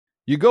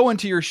You go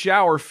into your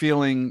shower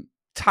feeling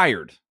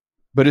tired,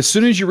 but as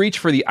soon as you reach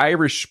for the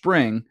Irish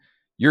Spring,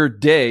 your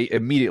day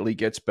immediately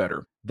gets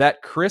better.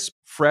 That crisp,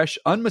 fresh,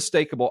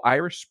 unmistakable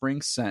Irish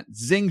Spring scent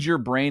zings your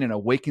brain and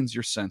awakens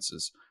your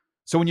senses.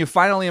 So when you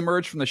finally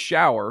emerge from the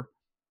shower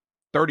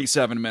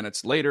 37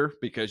 minutes later,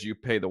 because you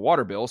pay the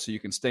water bill so you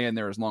can stay in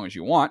there as long as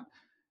you want,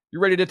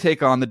 you're ready to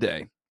take on the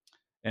day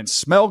and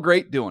smell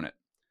great doing it.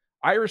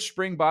 Irish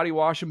Spring Body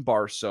Wash and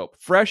Bar Soap.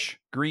 Fresh,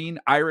 green,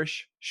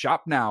 Irish.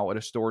 Shop now at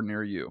a store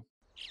near you.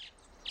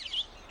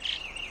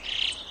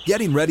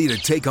 Getting ready to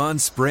take on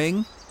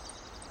spring?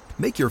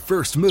 Make your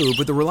first move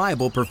with the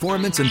reliable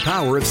performance and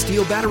power of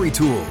Steel battery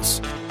tools.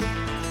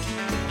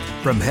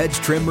 From hedge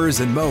trimmers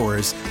and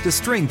mowers to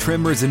string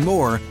trimmers and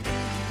more,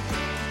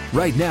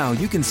 right now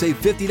you can save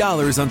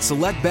 $50 on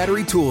select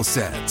battery tool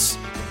sets.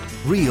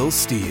 Real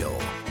Steel.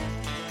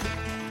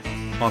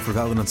 Offer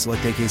valid on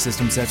select AK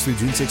system sets through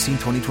June 16,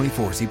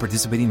 2024. See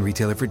participating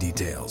retailer for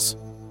details.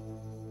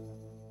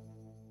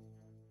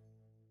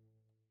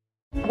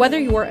 Whether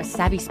you're a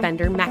savvy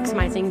spender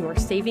maximizing your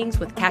savings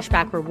with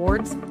cashback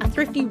rewards, a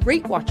thrifty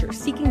rate watcher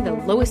seeking the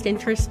lowest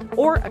interest,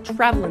 or a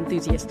travel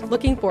enthusiast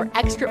looking for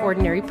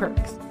extraordinary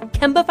perks,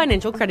 Kemba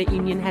Financial Credit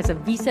Union has a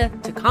visa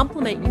to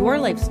complement your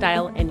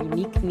lifestyle and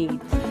unique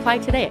needs. Apply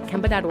today at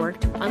Kemba.org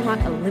to unlock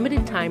a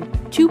limited time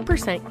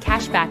 2%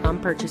 cash back on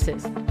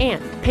purchases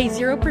and pay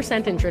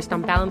 0% interest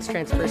on balance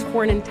transfers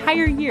for an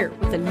entire year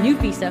with a new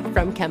visa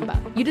from Kemba.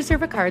 You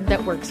deserve a card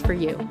that works for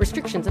you.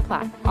 Restrictions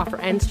apply. Offer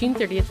ends June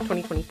 30th,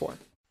 2024.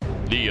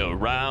 The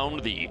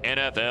Around the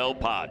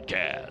NFL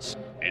podcast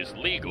is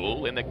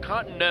legal in the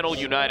continental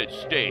United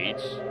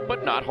States,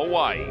 but not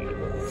Hawaii.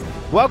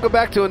 Welcome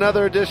back to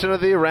another edition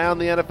of the Around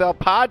the NFL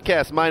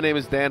podcast. My name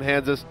is Dan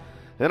Hanzus,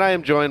 and I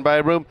am joined by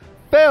a room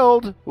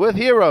filled with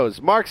heroes.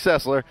 Mark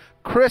Sessler,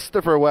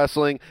 Christopher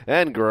Wessling,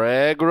 and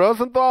Greg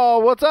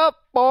Rosenthal. What's up,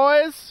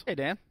 boys? Hey,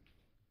 Dan.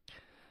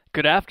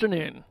 Good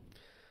afternoon.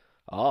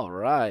 All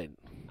right.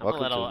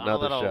 Welcome I'm to a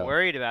another little show.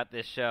 worried about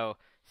this show.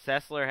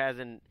 Sessler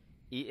hasn't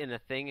eaten a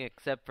thing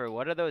except for,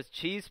 what are those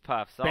cheese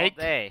puffs all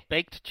day?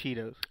 Baked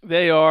Cheetos.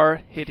 They are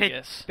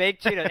hideous.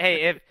 Baked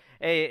Cheetos.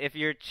 If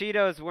your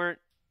Cheetos weren't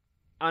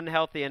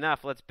unhealthy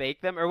enough, let's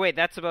bake them. Or wait,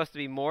 that's supposed to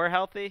be more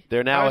healthy?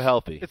 They're now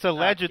healthy. It's give me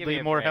allegedly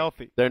a more break.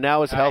 healthy. They're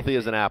now as healthy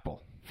as an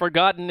apple.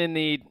 Forgotten in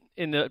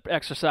the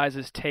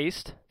exercises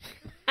taste.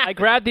 I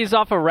grabbed these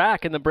off a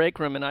rack in the break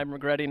room, and I'm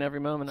regretting every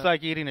moment. It's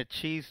like eating a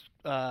cheese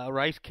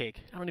rice cake.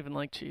 I don't even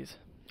like cheese.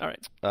 All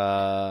right.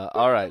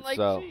 All right, like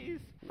so cheese.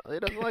 he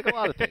doesn't like a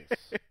lot of things.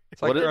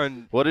 It's like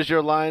throwing, what is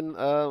your line,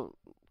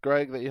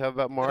 Greg, that you have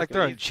about Mark? like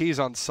throwing cheese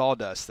on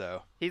sawdust,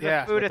 though. He's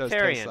Yeah, a That's what those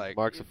taste fooditarian. like.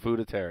 Mark's a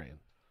fooditarian.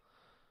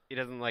 He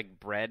doesn't like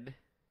bread.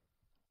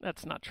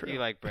 That's not true. Do you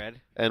like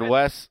bread? And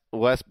Wes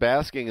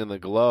basking in the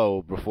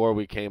glow before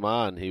we came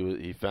on,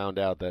 he found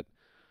out that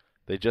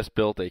they just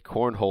built a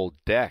cornhole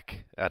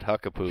deck at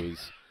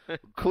Huckapoo's.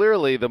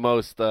 Clearly the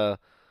most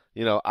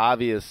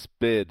obvious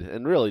bid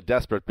and really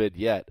desperate bid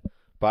yet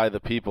by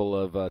the people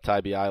of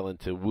Tybee Island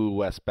to woo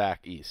Wes back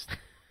east.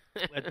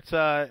 That's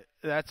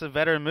a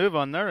veteran move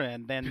on their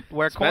end. And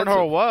where Expensive.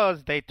 cornhole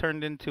was, they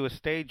turned into a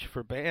stage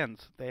for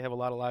bands. They have a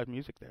lot of live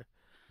music there.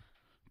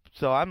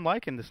 So I'm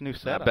liking this new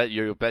setup.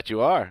 I bet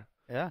you are.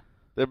 Yeah.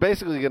 They're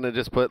basically going to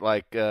just put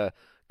like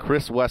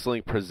Chris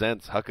Wessling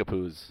presents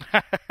Huckapoo's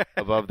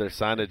above their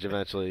signage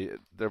eventually.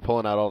 They're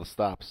pulling out all the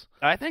stops.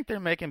 I think they're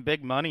making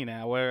big money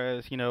now,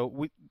 whereas,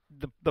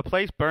 the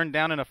place burned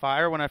down in a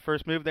fire when I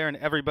first moved there, and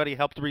everybody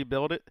helped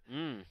rebuild it.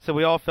 So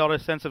we all felt a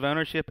sense of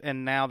ownership,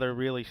 and now they're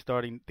really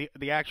starting –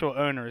 the actual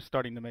owner is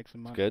starting to make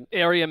some money. Good.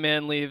 Area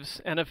man leaves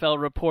NFL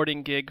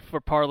reporting gig for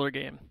parlor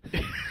game.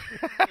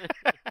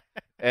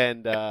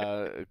 And,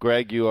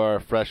 Greg, you are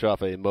fresh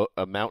off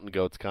a Mountain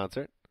Goats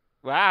concert.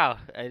 Wow.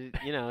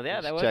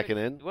 That was checking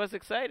in. It was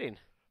exciting.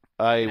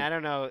 I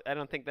don't know. I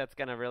don't think that's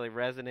going to really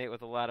resonate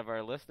with a lot of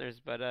our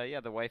listeners, but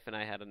the wife and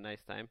I had a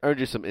nice time. earned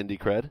you some indie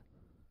cred.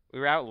 We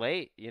were out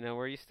late.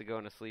 We're used to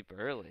going to sleep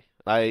early.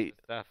 I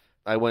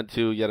went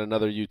to yet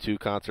another U2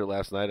 concert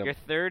last night. I'm Your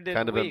third in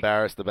kind a of week.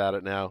 embarrassed about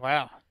it now.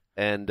 Wow.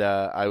 And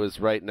I was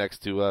right next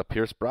to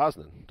Pierce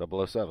Brosnan,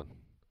 007.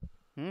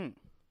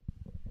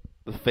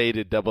 The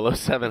faded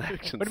 007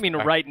 action. What do you mean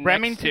star. right next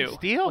Remington to?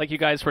 Steele? Like you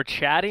guys were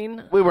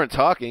chatting? We weren't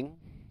talking,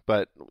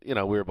 but, we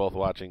were both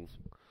watching.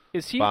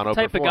 Is he Bono the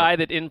type perform. of guy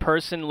that in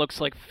person looks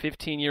like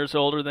 15 years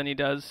older than he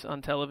does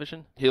on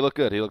television? He looked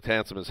good. He looked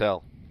handsome as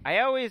hell.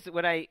 I always,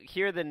 when I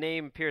hear the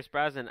name Pierce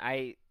Brosnan,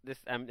 I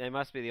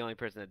must be the only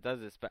person that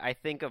does this, but I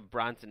think of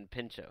Bronson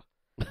Pinchot.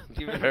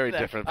 Very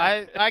different.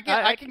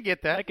 I can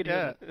get that. I could do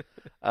yeah. that.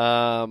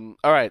 All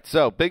right,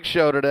 so big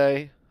show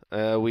today.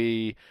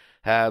 We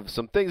have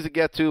some things to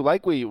get to.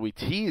 Like we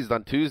teased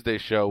on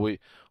Tuesday's show,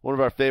 one of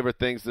our favorite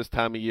things this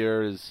time of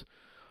year is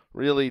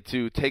really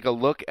to take a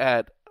look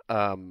at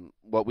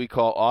what we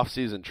call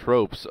off-season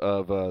tropes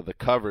of the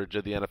coverage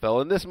of the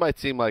NFL. And this might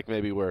seem like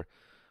maybe we're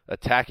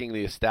attacking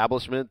the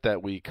establishment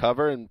that we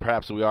cover, and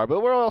perhaps we are,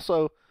 but we're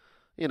also,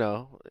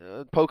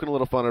 poking a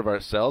little fun of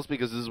ourselves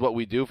because this is what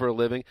we do for a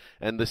living,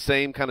 and the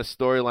same kind of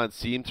storylines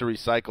seem to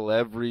recycle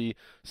every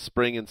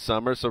spring and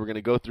summer. So we're going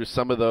to go through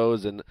some of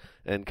those and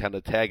kind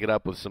of tag it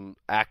up with some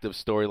active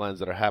storylines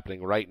that are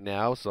happening right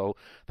now. So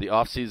the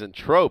off-season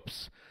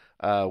tropes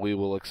we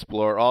will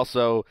explore.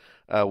 Also,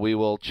 we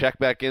will check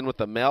back in with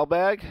the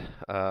mailbag.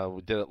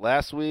 We did it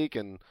last week,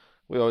 and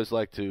we always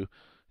like to,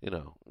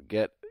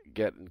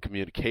 get in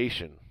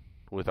communication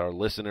with our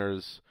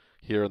listeners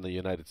here in the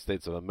United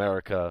States of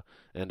America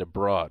and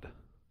abroad,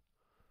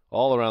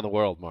 all around the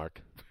world. Mark,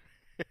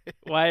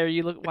 why are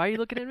you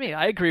looking at me?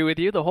 I agree with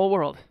you. The whole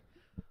world.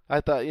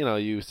 I thought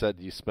you said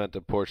you spent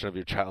a portion of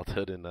your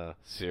childhood in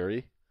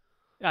Syria.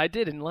 I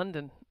did in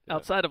London,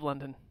 outside of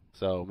London.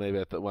 So maybe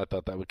I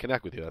thought that would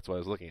connect with you. That's why I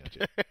was looking at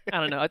you. I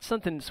don't know. It's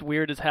something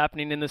weird is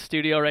happening in the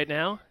studio right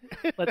now.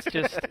 Let's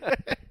just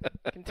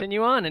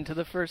continue on into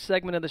the first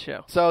segment of the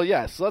show. So,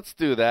 yes, let's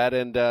do that.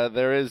 And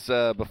there is,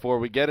 before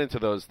we get into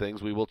those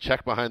things, we will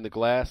check behind the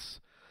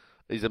glass.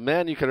 He's a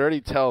man you can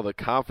already tell the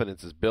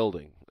confidence is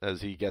building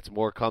as he gets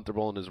more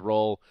comfortable in his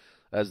role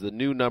as the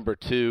new number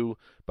 2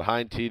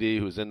 behind TD,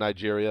 who's in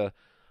Nigeria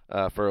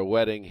for a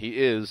wedding. He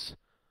is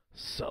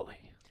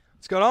Sully.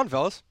 What's going on,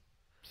 fellas?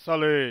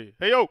 Sully.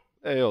 Hey, yo.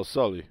 Hey, yo,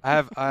 Sully.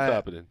 What's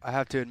happening? I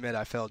have to admit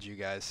I failed you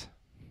guys.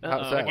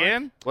 How's that?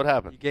 Again? What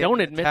happened? You gave Don't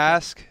me admit a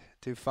task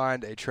to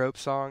find a trope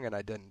song, and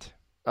I didn't.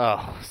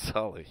 Oh,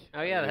 Sully.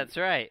 Oh yeah, that's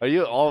right. Are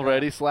you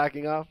already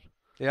slacking off?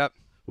 Yep.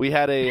 We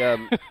had a...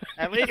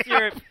 At least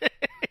you're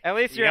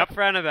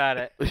upfront about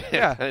it.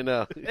 yeah, I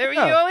know. You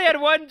only had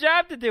one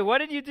job to do. What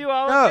did you do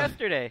all of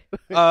yesterday?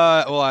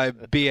 Well, I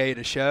BA'd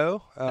a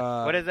show.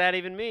 What does that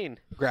even mean?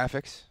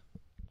 Graphics.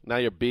 Now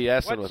you're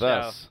BSing What with show?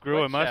 us. Grew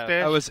a What show?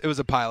 mustache. It was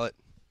a pilot.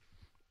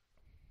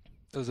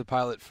 It was a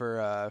pilot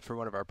for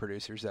one of our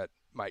producers that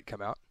might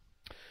come out.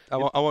 I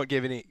won't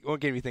give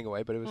anything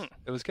away, but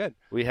it was good.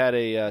 We had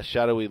a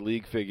shadowy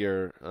league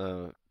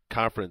figure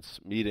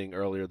conference meeting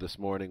earlier this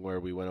morning where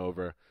we went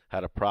over how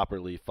to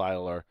properly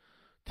file our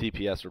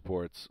TPS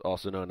reports,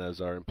 also known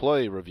as our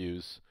employee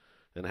reviews,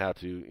 and how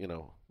to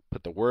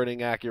put the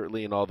wording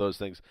accurately and all those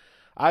things.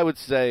 I would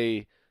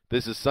say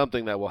this is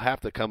something that will have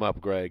to come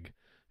up, Greg,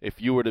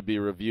 if you were to be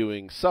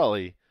reviewing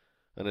Sully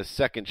on his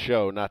second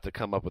show, not to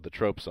come up with a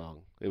trope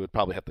song. It would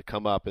probably have to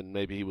come up, and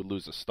maybe he would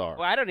lose a star.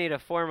 Well, I don't need a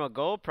formal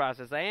goal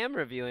process. I am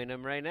reviewing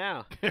him right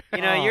now.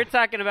 You're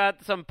talking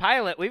about some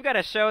pilot. We've got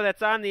a show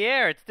that's on the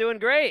air. It's doing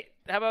great.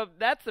 How about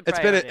that's the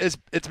priority?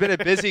 It's been a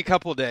busy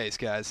couple days,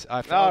 guys.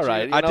 All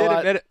right.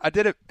 Admit it. I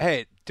did it.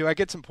 Hey, do I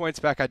get some points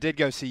back? I did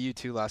go see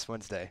U2 last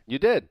Wednesday. You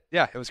did?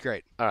 Yeah, it was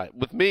great. All right.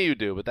 With me, you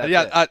do, but that's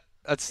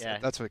it.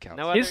 That's what counts.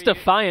 No His other-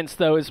 defiance,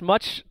 though, is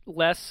much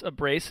less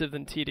abrasive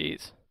than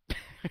TD's.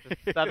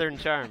 Southern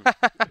charm.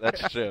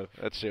 That's true.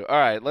 That's true. All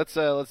right, let's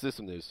do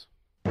some news.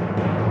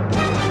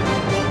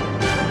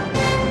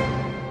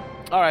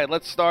 All right,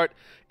 let's start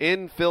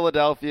in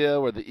Philadelphia,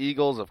 where the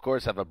Eagles, of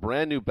course, have a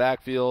brand new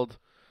backfield.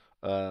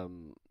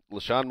 LaShawn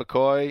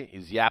McCoy,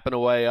 he's yapping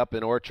away up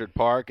in Orchard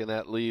Park, and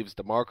that leaves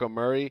DeMarco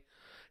Murray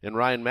and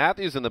Ryan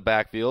Matthews in the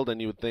backfield.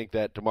 And you would think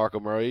that DeMarco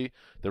Murray,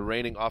 the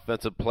reigning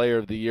Offensive Player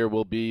of the Year,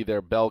 will be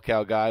their bell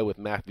cow guy, with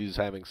Matthews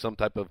having some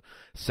type of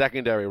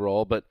secondary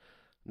role, but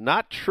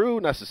not true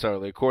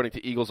necessarily, according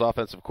to Eagles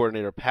offensive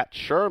coordinator Pat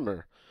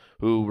Shurmur,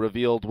 who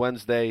revealed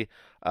Wednesday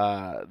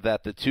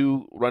that the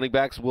two running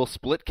backs will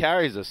split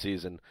carries this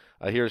season.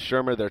 Here's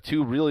Shurmur. They're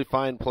two really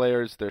fine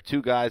players. They're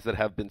two guys that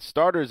have been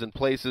starters in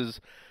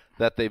places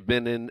that they've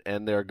been in,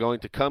 and they're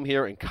going to come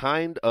here and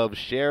kind of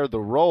share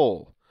the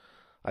role.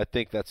 I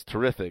think that's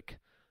terrific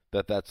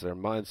that that's their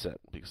mindset,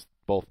 because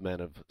both men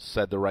have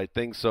said the right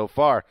things so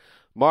far.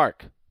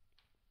 Mark,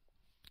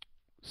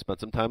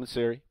 spent some time in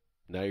Syria.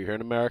 Now you're here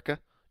in America.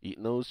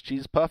 Eating those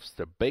cheese puffs,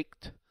 they're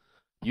baked.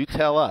 You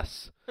tell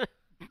us.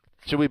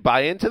 Should we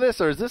buy into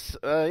this, or is this,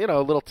 a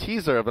little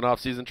teaser of an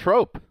off-season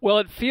trope? Well,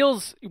 it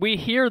feels we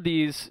hear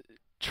these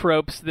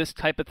tropes, this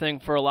type of thing,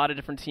 for a lot of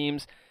different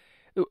teams.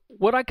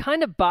 What I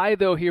kind of buy,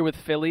 though, here with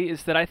Philly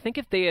is that I think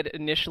if they had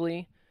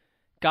initially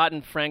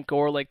gotten Frank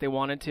Gore like they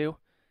wanted to,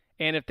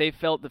 and if they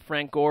felt that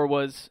Frank Gore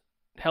was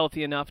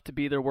healthy enough to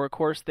be their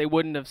workhorse, they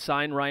wouldn't have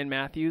signed Ryan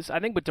Matthews. I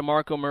think with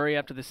DeMarco Murray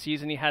after the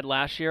season he had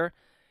last year,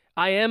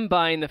 I am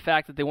buying the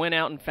fact that they went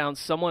out and found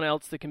someone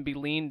else that can be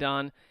leaned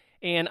on.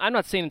 And I'm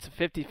not saying it's a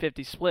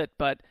 50-50 split,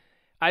 but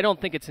I don't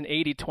think it's an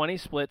 80-20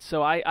 split.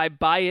 So I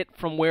buy it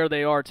from where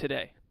they are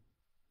today.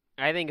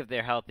 I think if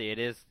they're healthy, it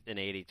is an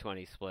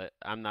 80-20 split.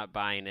 I'm not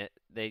buying it.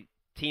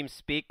 Teams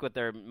speak with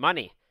their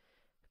money.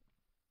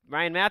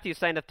 Ryan Matthews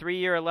signed a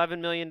 3-year, $11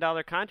 million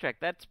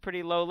contract. That's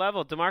pretty low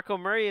level. DeMarco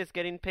Murray is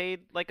getting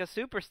paid like a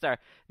superstar.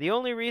 The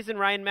only reason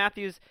Ryan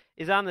Matthews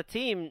is on the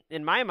team,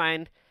 in my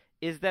mind,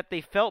 is that they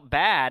felt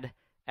bad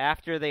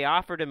after they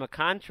offered him a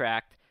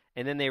contract,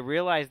 and then they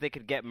realized they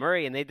could get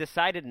Murray, and they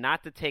decided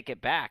not to take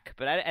it back.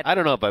 But I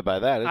don't know if I buy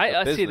that.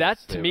 I see that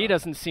to me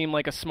doesn't seem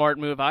like a smart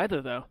move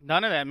either, though.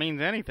 None of that means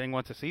anything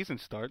once the season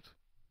starts.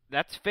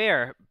 That's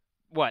fair,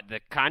 What, the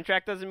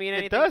contract doesn't mean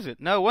anything? It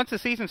doesn't. No, once the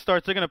season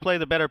starts, they're going to play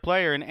the better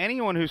player. And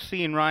anyone who's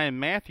seen Ryan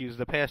Matthews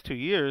the past 2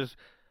 years,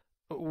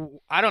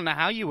 I don't know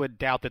how you would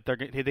doubt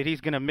that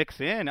he's going to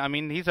mix in. I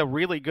mean, he's a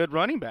really good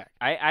running back.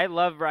 I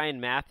love Ryan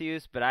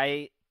Matthews, but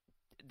I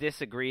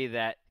disagree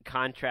that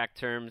contract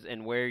terms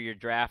and where you're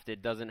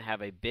drafted doesn't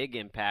have a big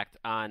impact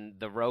on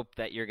the rope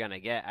that you're going to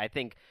get. I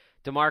think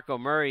DeMarco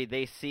Murray,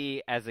 they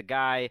see as a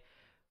guy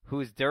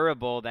who's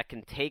durable that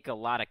can take a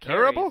lot of carries.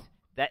 Durable?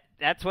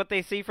 That's what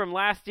they see from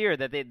last year,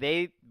 that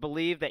they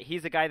believe that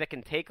he's a guy that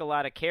can take a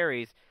lot of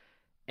carries,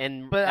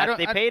 and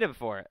they paid him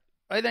for it.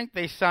 I think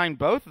they signed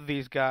both of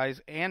these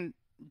guys, and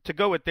to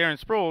go with Darren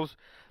Sproles,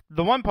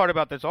 the one part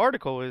about this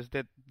article is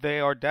that they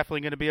are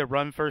definitely going to be a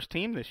run-first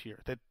team this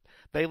year. That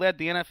they led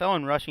the NFL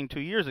in rushing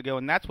 2 years ago,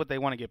 and that's what they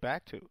want to get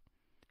back to.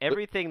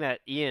 Everything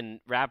that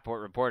Ian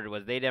Rappaport reported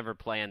was they never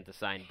planned to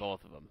sign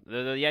both of them.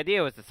 The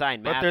idea was to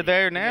sign Matthews. But they're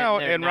there now,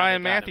 and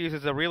Ryan they got Matthews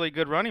is a really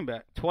good running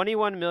back.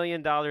 $21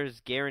 million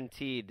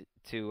guaranteed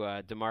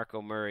to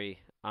DeMarco Murray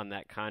on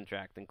that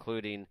contract,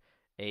 including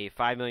a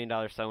 $5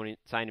 million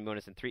signing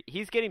bonus and three.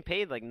 He's getting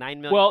paid like $9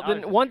 million. Well,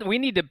 then we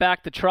need to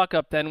back the truck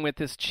up then with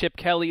this Chip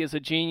Kelly is a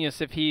genius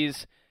if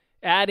he's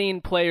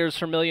adding players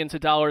for millions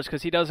of dollars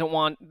because he doesn't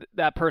want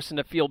that person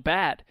to feel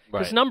bad.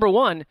 Because Right. number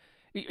one,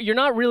 you're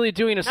not really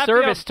doing a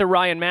service to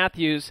Ryan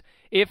Matthews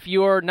if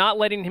you're not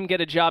letting him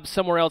get a job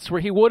somewhere else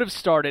where he would have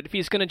started if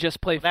he's going to just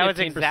play 15% of the snaps.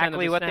 That was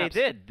exactly what they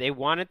did. They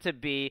wanted to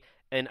be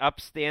an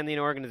upstanding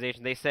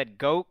organization. They said,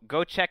 go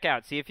check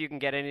out, see if you can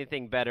get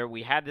anything better.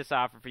 We had this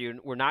offer for you.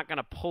 We're not going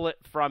to pull it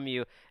from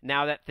you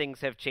now that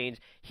things have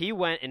changed. He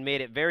went and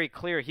made it very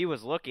clear he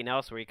was looking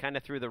elsewhere. He kind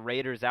of threw the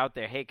Raiders out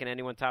there. Hey, can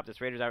anyone top this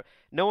Raiders out?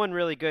 No one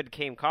really good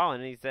came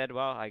calling, and he said,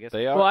 well, I guess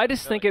they are. Well, I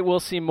just think we'll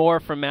see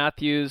more from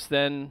Matthews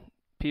than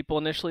people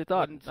initially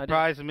thought. Wouldn't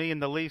surprise me in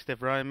the least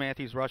if Ryan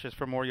Matthews rushes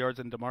for more yards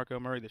than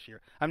DeMarco Murray this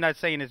year. I'm not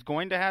saying it's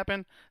going to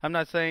happen. I'm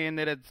not saying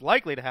that it's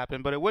likely to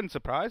happen, but it wouldn't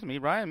surprise me.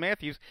 Ryan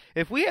Matthews,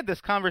 if we had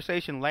this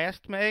conversation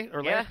last May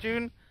or last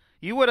June,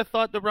 you would have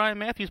thought that Ryan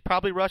Matthews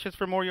probably rushes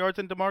for more yards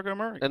than DeMarco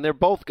Murray. And they're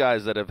both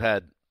guys that have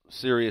had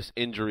serious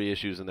injury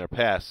issues in their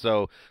past.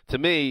 So to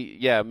me,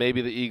 yeah,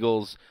 maybe the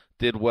Eagles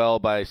did well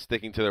by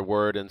sticking to their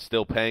word and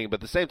still paying, but at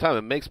the same time,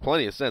 it makes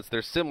plenty of sense.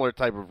 They're similar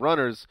type of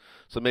runners,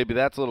 so maybe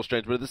that's a little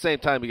strange. But at the same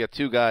time, you got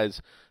two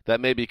guys that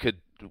maybe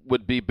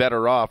would be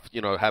better off,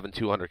 having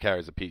 200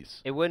 carries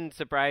apiece. It wouldn't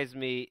surprise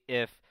me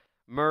if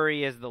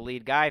Murray is the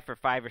lead guy for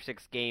 5 or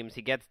 6 games.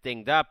 He gets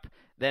dinged up.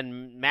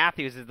 Then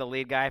Matthews is the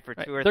lead guy for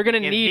 2 or 3 They're gonna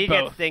games. need he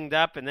both. gets dinged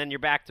up, and then you're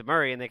back to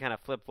Murray, and they kind of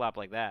flip-flop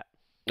like that.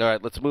 All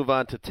right, let's move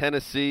on to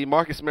Tennessee.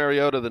 Marcus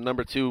Mariota, the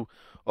number 2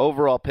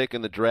 overall pick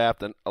in the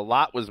draft, and a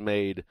lot was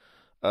made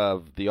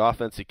of the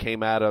offense he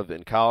came out of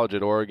in college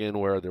at Oregon,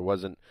 where there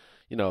wasn't,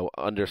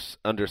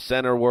 under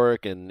center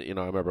work, and I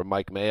remember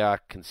Mike Mayock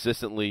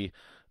consistently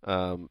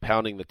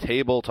pounding the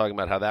table, talking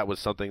about how that was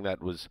something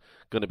that was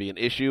going to be an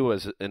issue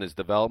in his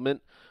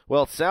development.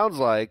 Well, it sounds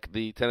like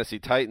the Tennessee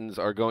Titans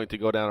are going to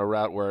go down a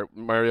route where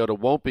Mariota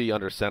won't be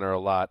under center a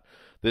lot.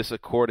 This,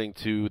 according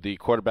to the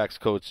quarterbacks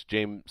coach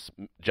John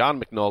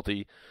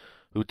McNulty,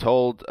 who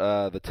told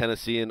the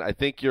Tennessean, I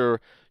think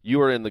you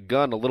are in the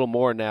gun a little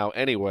more now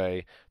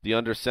anyway. The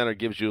under center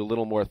gives you a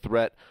little more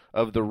threat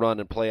of the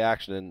run and play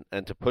action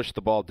and to push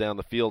the ball down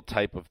the field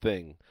type of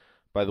thing.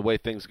 By the way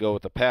things go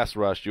with the pass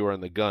rush, you are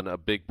in the gun a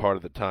big part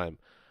of the time.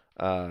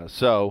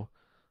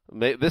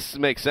 This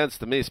makes sense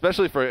to me,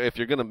 especially if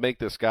you're going to make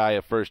this guy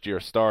a first-year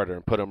starter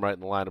and put him right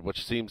in the lineup,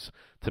 which seems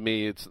to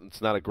me it's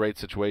not a great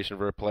situation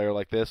for a player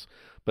like this.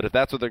 But if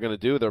that's what they're going to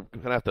do, they're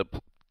going to have to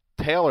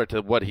tailor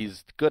to what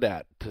he's good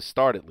at to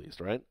start at least,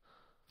 right?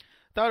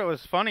 Thought it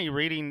was funny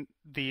reading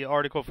the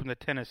article from the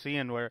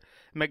Tennessean where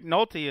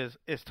McNulty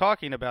is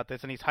talking about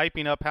this, and he's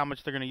hyping up how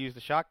much they're going to use the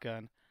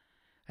shotgun.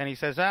 And he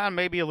says,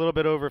 maybe a little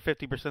bit over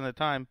 50% of the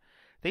time.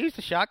 They used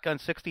the shotgun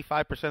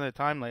 65% of the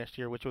time last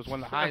year, which was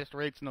one of the highest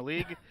rates in the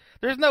league.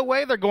 There's no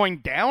way they're going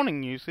down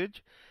in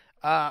usage.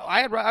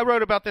 I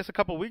wrote about this a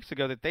couple weeks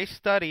ago, that they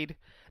studied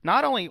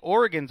not only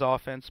Oregon's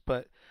offense,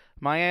 but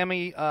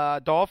Miami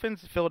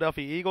Dolphins,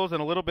 Philadelphia Eagles,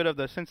 and a little bit of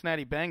the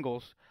Cincinnati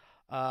Bengals.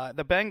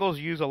 The Bengals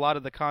use a lot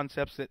of the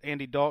concepts that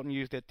Andy Dalton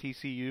used at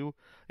TCU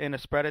in a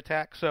spread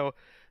attack. So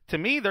to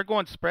me, they're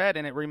going spread,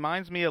 and it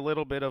reminds me a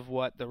little bit of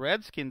what the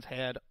Redskins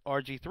had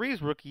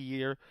RG3's rookie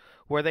year,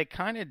 where they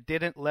kind of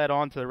didn't let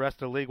on to the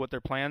rest of the league what their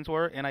plans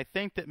were. And I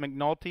think that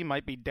McNulty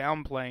might be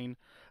downplaying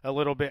a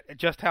little bit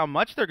just how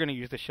much they're going to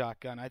use the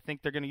shotgun. I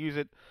think they're going to use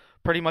it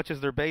pretty much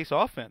as their base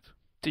offense.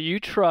 Do you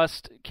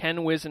trust Ken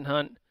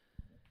Whisenhunt,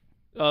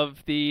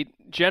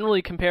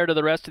 generally compared to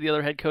the rest of the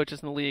other head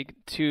coaches in the league,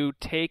 to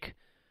take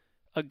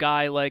a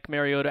guy like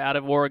Mariota out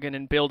of Oregon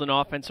and build an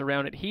offense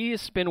around it? He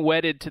has been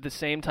wedded to the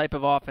same type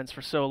of offense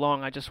for so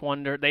long. I just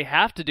wonder, they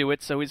have to do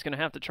it, so he's going to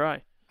have to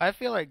try. I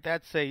feel like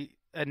that's a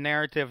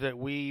narrative that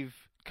we've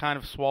kind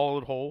of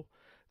swallowed whole,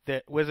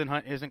 that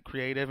Whisenhunt isn't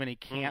creative and he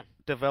can't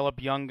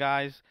develop young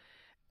guys.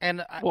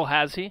 And well,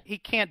 has he? He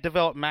can't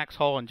develop Max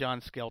Hall and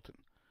John Skelton.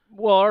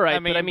 Well, all right, I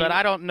mean, but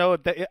I don't know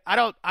if that. I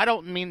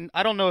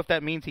don't know if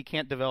that means he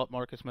can't develop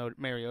Marcus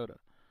Mariota.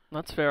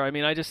 That's fair. I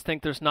mean, I just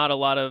think there's not a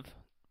lot of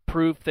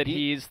proof that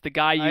he's the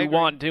guy you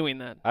want doing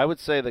that. I would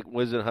say that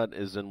Whisenhunt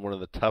is in one of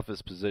the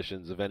toughest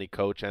positions of any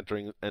coach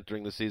entering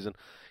the season.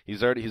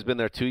 He's been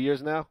there 2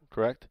 years now,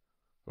 correct?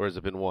 Or has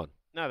it been one?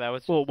 No, that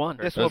was one.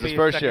 This was will his be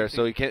first his year, second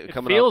so he can't It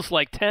come feels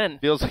like 10.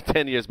 Feels like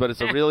 10 years, but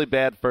it's a really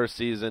bad first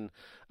season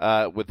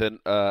with an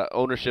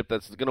ownership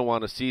that's going to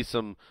want to see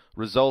some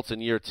results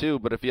in year 2.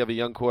 But if you have a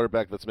young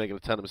quarterback that's making a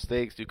ton of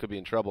mistakes, you could be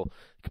in trouble.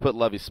 You could put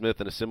Lovie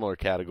Smith in a similar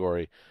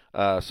category.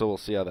 So we'll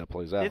see how that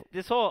plays out.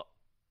 This whole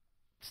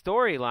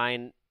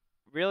storyline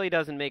really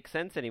doesn't make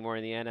sense anymore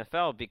in the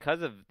NFL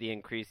because of the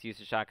increased use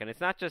of shotgun.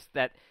 It's not just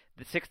that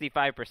the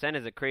 65%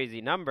 is a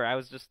crazy number. I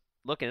was just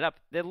looking it up.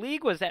 The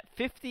league was at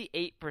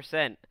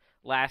 58%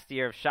 last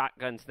year of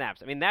shotgun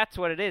snaps. I mean, that's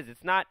what it is.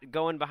 It's not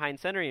going behind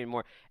center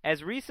anymore.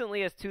 As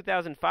recently as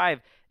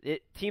 2005,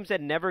 teams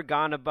had never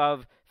gone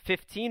above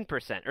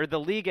 15%, or the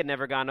league had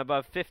never gone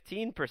above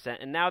 15%,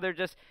 and now they're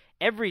just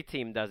every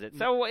team does it.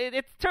 So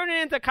it's turning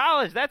into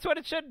college. That's what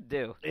it should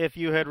do. If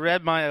you had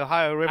read my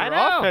Ohio River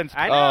offense,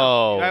 I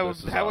know.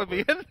 that would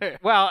be in there.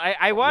 Well,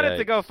 I wanted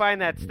to go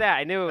find that stat.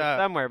 I knew it was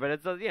somewhere, but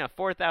it's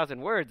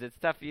 4,000 words. It's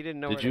stuff you didn't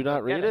know. Did you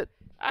not read it?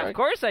 Of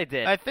course I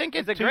did. I think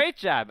it's a great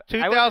job.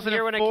 I wasn't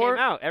here when it came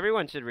out.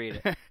 Everyone should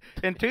read it.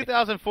 In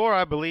 2004,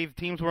 I believe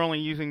teams were only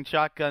using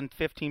shotgun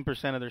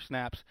 15% of their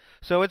snaps.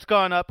 So it's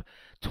gone up.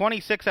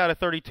 26 out of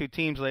 32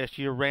 teams last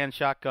year ran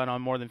shotgun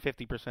on more than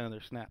 50% of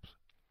their snaps.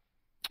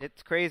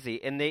 It's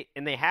crazy, and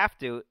they have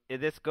to.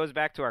 This goes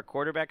back to our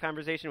quarterback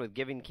conversation with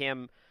giving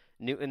Cam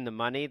Newton the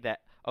money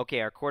that,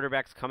 okay, our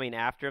quarterbacks coming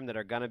after him that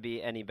are going to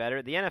be any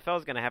better. The NFL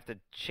is going to have to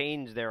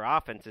change their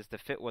offenses to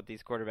fit what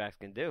these quarterbacks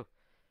can do.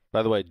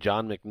 By the way,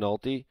 John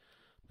McNulty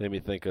made me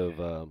think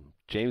of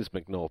James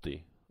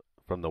McNulty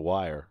from The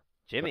Wire.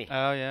 Jimmy.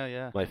 Oh,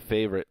 yeah. My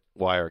favorite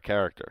Wire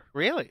character.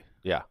 Really?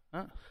 Yeah.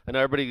 Huh. And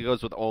everybody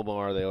goes with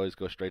Omar. They always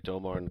go straight to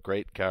Omar. And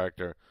great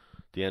character,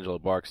 D'Angelo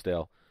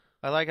Barksdale.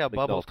 I like how McNulty.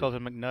 Bubbles calls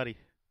him McNutty.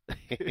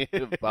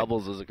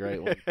 Bubbles is a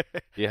great one.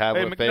 Do you have a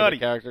McNutty. favorite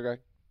character, Greg?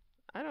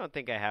 I don't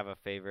think I have a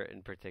favorite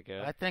in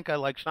particular. I think I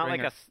like Stringer.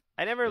 Not like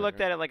I never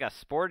looked at it like a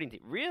sporting team.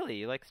 Really?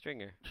 You like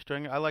Stringer?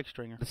 I like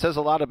Stringer. It says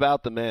a lot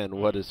about the man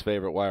what his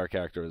favorite Wire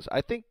character is.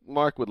 I think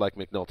Mark would like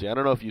McNulty. I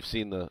don't know if you've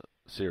seen the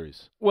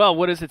series. Well,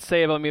 what does it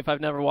say about me if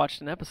I've never watched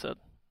an episode?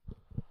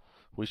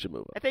 We should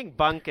move on. I think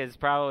Bunk is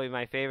probably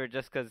my favorite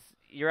just because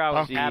you're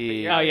always happy.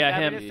 You're always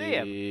happy to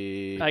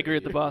see him. I agree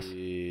with the boss.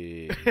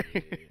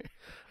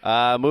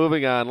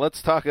 Moving on,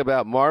 let's talk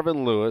about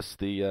Marvin Lewis,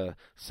 the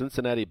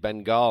Cincinnati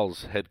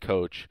Bengals head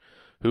coach,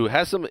 who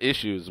has some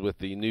issues with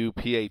the new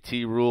PAT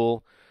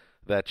rule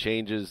that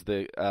changes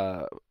the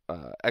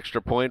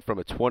extra point from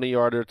a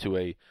 20-yarder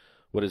to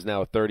what is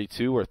now a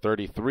 32 or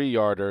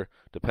 33-yarder,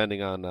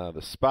 depending on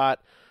the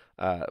spot.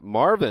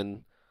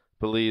 Marvin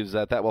believes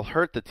that will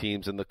hurt the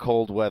teams in the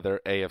cold weather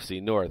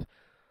AFC North.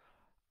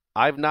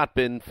 I've not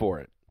been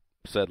for it,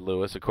 said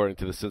Lewis, according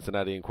to the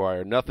Cincinnati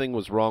Enquirer. Nothing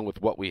was wrong with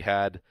what we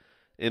had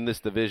in this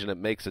division. It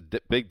makes a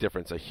big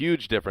difference, a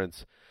huge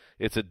difference.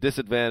 It's a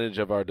disadvantage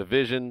of our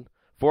division,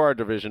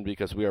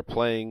 because we are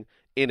playing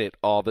in it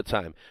all the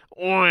time.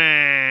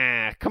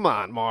 Come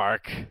on,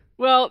 Mark.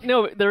 Well,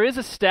 no, there is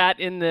a stat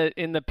in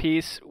the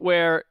piece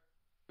where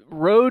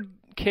road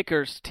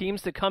kickers,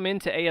 teams that come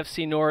into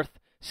AFC North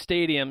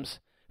stadiums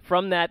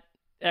from that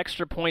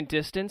extra point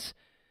distance,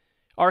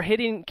 are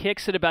hitting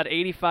kicks at about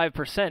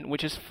 85%,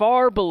 which is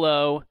far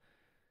below,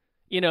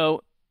 the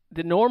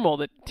normal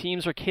that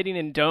teams are hitting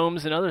in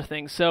domes and other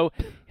things. So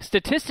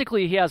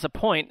statistically, he has a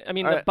point. I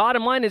mean, the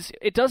bottom line is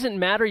it doesn't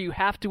matter. You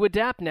have to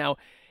adapt now.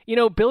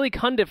 Billy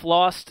Cundiff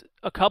lost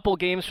a couple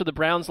games for the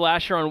Browns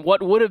last year on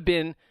what would have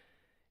been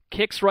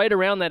kicks right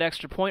around that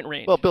extra point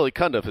range. Well, Billy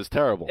Cundiff is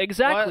terrible.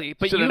 Exactly.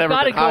 But you've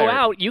got to go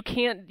out. You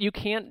can't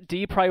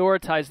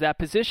deprioritize that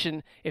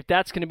position if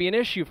that's going to be an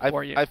issue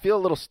for you. I feel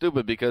a little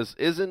stupid because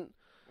isn't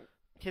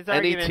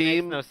any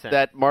team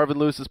that Marvin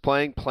Lewis is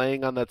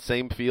playing on that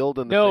same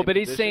field? No, but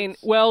he's saying,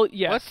 well,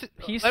 yes.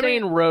 He's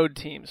saying road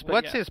teams. But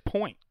what's his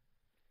point?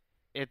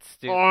 It's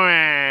stupid.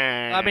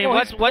 I mean,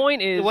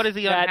 what is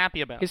he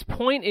unhappy about? His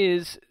point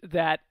is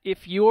that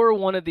if you're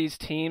one of these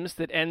teams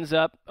that ends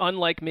up,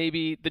 unlike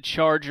maybe the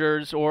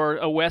Chargers or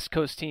a West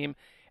Coast team,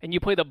 and you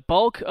play the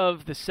bulk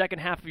of the second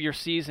half of your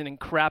season in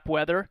crap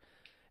weather,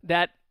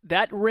 that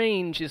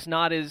range is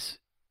not as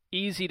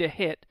easy to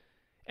hit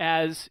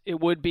as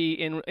it would be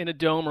in a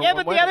dome or warm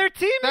weather. The other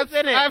team is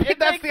in it. I mean,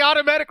 that's the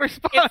automatic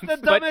response. It's the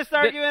dumbest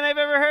argument I've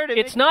ever heard.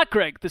 It's not,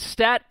 Greg. The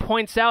stat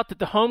points out that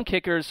the home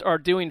kickers are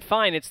doing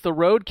fine. It's the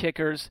road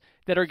kickers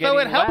that are getting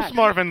whacked. So it helps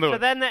Marvin Lewis. So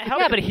then that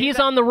helps. Yeah, but he's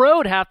on the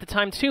road half the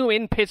time, too,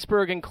 in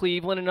Pittsburgh and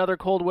Cleveland and other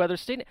cold weather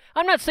stadiums.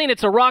 I'm not saying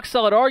it's a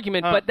rock-solid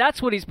argument, but that's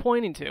what he's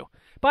pointing to.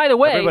 By the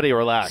way, Everybody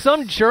relax.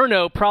 some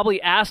journo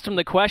probably asked him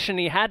the question and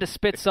he had to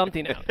spit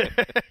something out.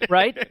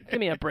 Right? Give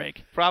me a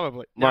break.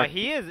 Probably. No, Mark.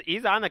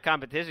 he's on the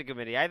competition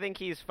committee. I think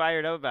he's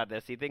fired up about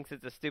this. He thinks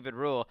it's a stupid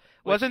rule.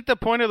 which- Wasn't the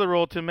point of the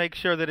rule to make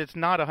sure that it's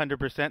not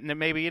 100% and that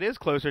maybe it is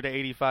closer to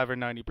 85 or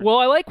 90%? Well,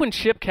 I like when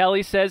Chip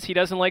Kelly says he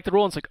doesn't like the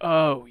rule. And it's like,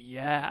 oh,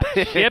 yeah,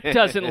 Chip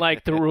doesn't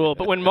like the rule.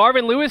 But when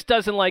Marvin Lewis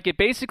doesn't like it,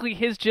 basically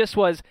his gist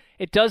was,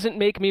 it doesn't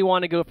make me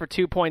want to go for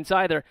 2 points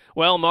either.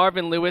 Well,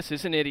 Marvin Lewis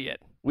is an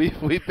idiot.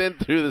 We've been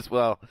through this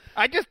well.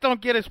 I just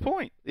don't get his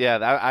point. Yeah,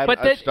 But I'm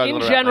that struggling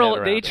in to wrap my general,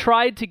 head they around it.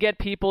 tried to get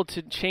people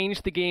to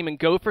change the game and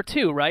go for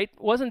 2, right?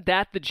 Wasn't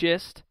that the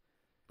gist?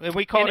 And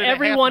we called And it a half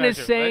everyone is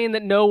measure, saying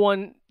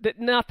right? that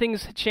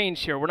nothing's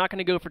changed here. We're not going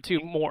to go for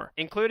 2 more.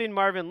 including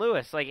Marvin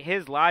Lewis. Like,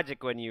 his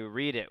logic when you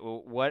read it,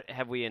 what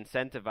have we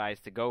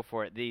incentivized to go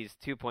for it? These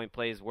 2-point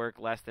plays work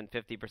less than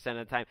 50% of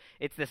the time.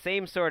 It's the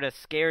same sort of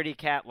scaredy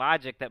cat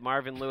logic that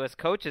Marvin Lewis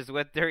coaches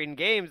with during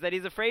games, that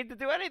he's afraid to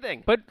do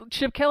anything. But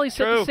Chip Kelly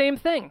said the True. same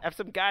thing. Have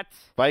some guts.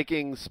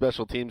 Vikings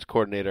special teams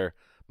coordinator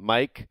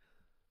Mike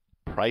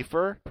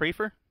Prefer,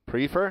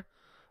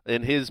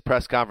 in his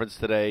press conference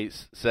today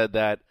said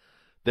that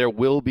there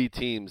will be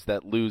teams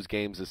that lose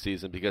games this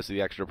season because of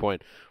the extra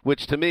point,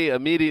 which to me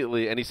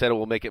immediately, and he said it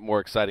will make it more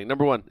exciting.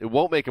 Number one, it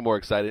won't make it more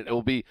exciting. It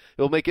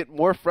will make it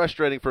more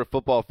frustrating for a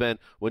football fan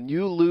when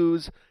you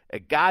lose a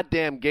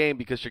goddamn game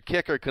because your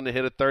kicker couldn't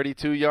hit a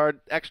 32-yard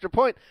extra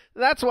point.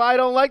 That's why I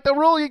don't like the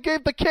rule. You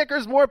gave the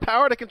kickers more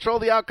power to control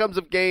the outcomes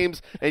of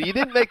games, and you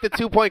didn't make the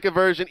 2-point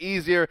conversion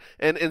easier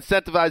and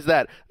incentivize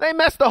that. They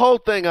messed the whole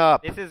thing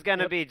up. This is going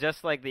to be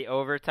just like the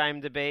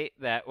overtime debate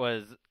that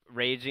was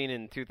raging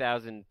in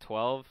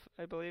 2012,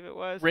 I believe it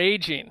was.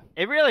 Raging.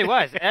 It really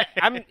was.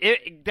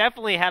 It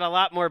definitely had a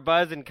lot more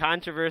buzz and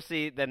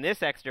controversy than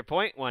this extra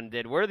point one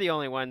did. We're the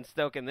only ones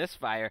stoking this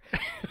fire.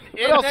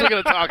 What else are we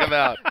going to talk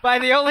about? By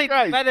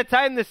the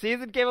time the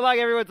season came along,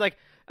 everyone's like,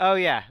 oh,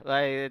 yeah,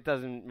 like, it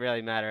doesn't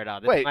really matter at all.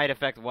 This Wait, might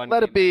affect one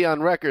Let game. it be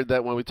on record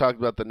that when we talked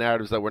about the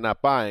narratives that we're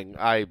not buying,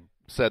 I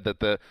said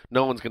that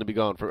no one's going to be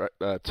going for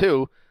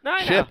 2. No, I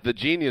know. Chip, the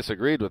genius,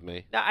 agreed with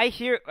me. Now, I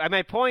hear.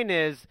 My point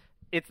is,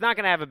 it's not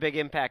going to have a big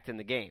impact in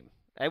the game.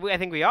 I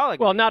think we all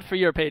agree. Well, not for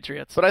your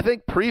Patriots. But I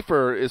think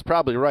Prefer is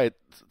probably right.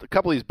 A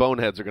couple of these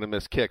boneheads are going to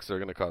miss kicks that are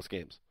going to cost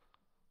games.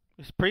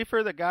 Is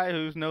Prefer the guy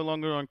who's no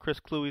longer on Chris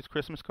Cluey's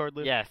Christmas card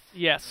list? Yes.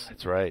 Yes.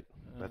 That's right.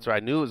 That's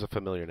right. I knew it was a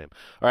familiar name.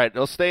 All right,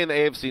 let's stay in the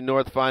AFC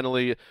North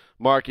finally.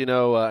 Mark, I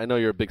know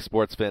you're a big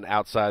sports fan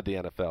outside the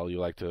NFL. You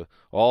like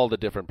all the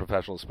different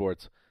professional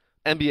sports.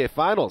 NBA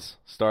Finals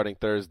starting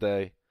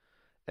Thursday.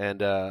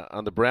 And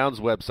on the Browns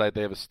website,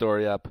 they have a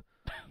story up.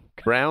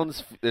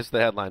 This is the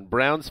headline.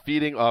 Browns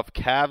feeding off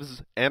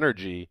Cavs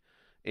energy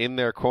in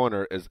their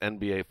corner as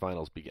NBA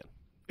Finals begin.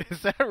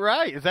 Is that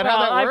right? Is that Well,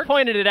 how that I works?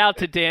 pointed it out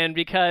to Dan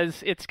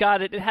because it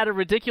had a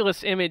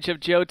ridiculous image of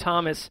Joe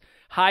Thomas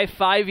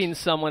high-fiving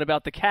someone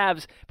about the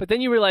Cavs, but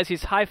then you realize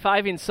he's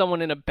high-fiving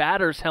someone in a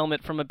batter's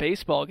helmet from a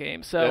baseball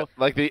game. So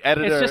like the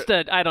editor, it's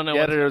just I don't know.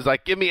 The editor was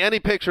like, give me any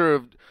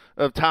picture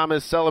of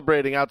Thomas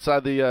celebrating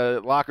outside the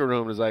locker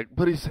room. Is like,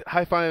 but he's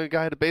high-fiving a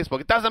guy at a baseball.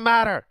 It doesn't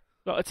matter.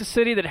 Well, it's a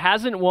city that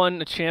hasn't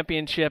won a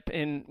championship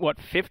in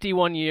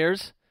 51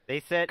 years. They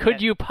said. Could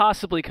you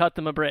possibly cut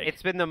them a break?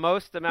 It's been the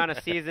most amount of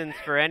seasons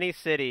for any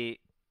city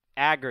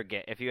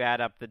aggregate if you add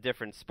up the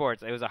different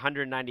sports. It was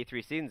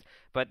 193 seasons,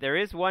 but there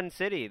is one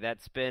city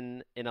that's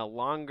been in a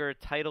longer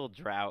title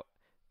drought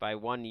by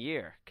 1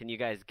 year. Can you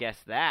guys guess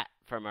that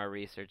from our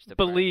research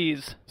department?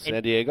 Belize.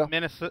 San Diego?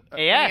 Minnesota,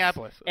 Yes.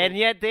 Minneapolis. And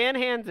yet Dan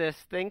Hansis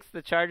thinks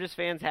the Chargers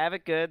fans have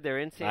it good. They're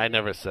in San I Diego.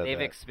 never said They've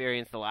that.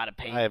 experienced a lot of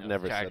pain. I have those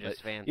never said Chargers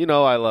that. fans. You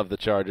know I love the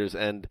Chargers,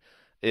 and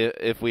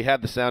if we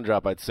had the sound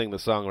drop, I'd sing the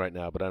song right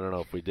now, but I don't know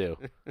if we do.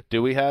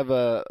 Do we have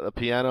a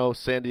piano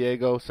San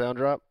Diego sound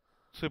drop?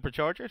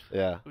 Superchargers?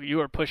 Yeah. You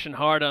were pushing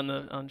hard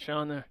on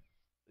Sean there.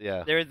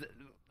 Yeah. There's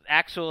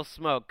actual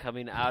smoke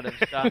coming out of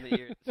Sean's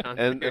ears.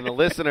 And the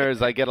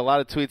listeners, I get a lot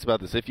of tweets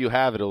about this. If you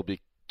have it, it'll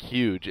be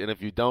huge. And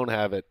if you don't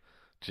have it,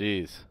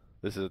 geez,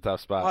 this is a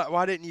tough spot.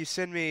 Why didn't you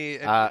send me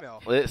an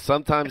email?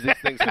 Sometimes these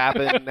things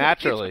happen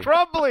naturally. It's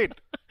crumbling.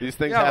 These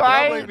things Yeah,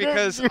 happen.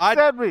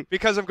 probably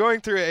because I'm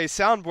going through a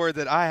soundboard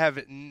that I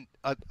haven't.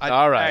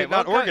 All right.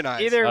 not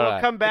organized. Either All we'll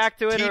right. come back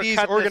to it or TD's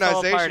cut this whole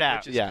organization, part out.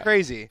 which is Yeah.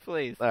 crazy.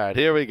 Please. All right,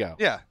 here we go.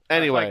 Yeah.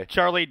 Anyway, Like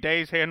Charlie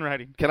Day's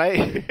handwriting. can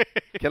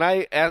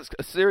I ask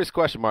a serious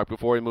question, Mark,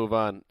 before we move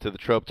on to the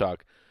trope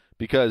talk?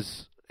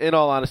 Because, in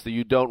all honesty,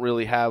 you don't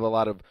really have a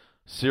lot of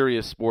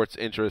serious sports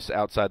interests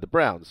outside the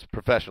Browns,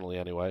 professionally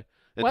anyway.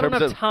 In Well, I don't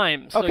terms have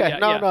time. So Okay, yeah,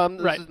 no, yeah. no,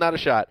 this right. is not a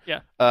shot. Yeah.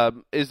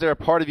 Is there a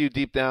part of you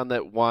deep down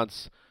that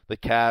wants the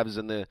Cavs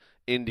and the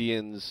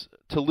Indians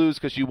to lose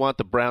because you want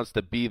the Browns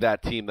to be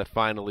that team that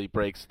finally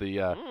breaks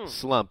the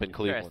slump in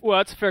Cleveland? Well,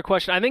 that's a fair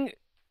question. I think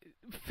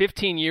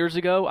 15 years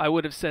ago, I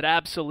would have said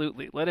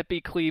absolutely. Let it be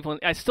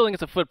Cleveland. I still think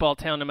it's a football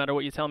town no matter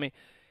what you tell me.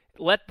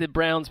 Let the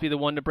Browns be the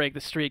one to break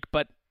the streak.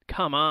 But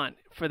come on.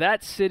 For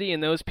that city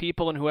and those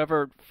people and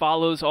whoever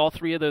follows all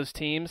three of those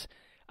teams,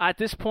 at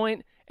this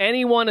point,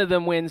 any one of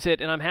them wins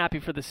it, and I'm happy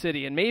for the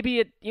city. And maybe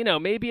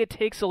it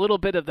takes a little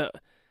bit of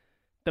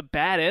the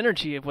bad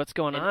energy of what's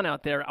going on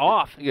out there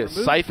off. You gotta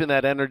siphon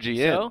that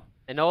energy in. So,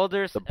 An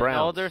older,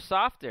 Browns.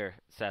 softer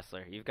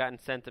Sessler. You've gotten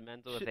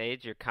sentimental with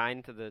age. You're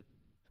kind to the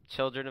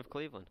children of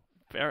Cleveland.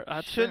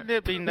 Shouldn't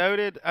it be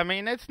noted? I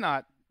mean, it's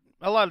not.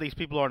 A lot of these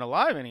people aren't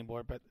alive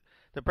anymore, but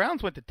the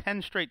Browns went to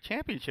 10 straight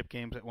championship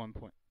games at one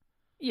point.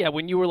 yeah,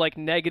 when you were like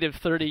negative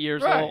 30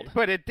 years Right, old.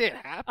 but it did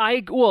happen. I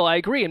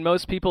agree, and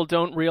most people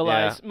don't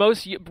realize.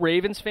 Most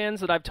Ravens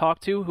fans that I've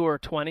talked to who are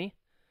 20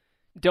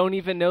 don't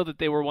even know that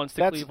they were once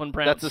the Cleveland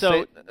Browns. That's It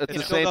the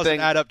still same doesn't thing.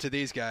 add up to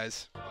these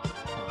guys.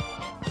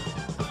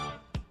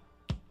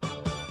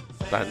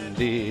 San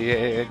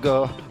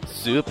Diego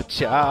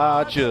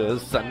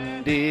Superchargers,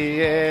 San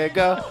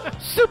Diego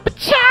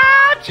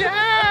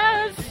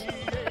Superchargers.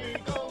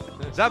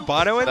 Is that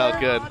Bono in Felt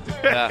there? good.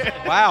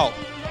 Yeah. Wow.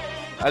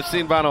 I've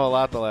seen Bono a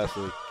lot the last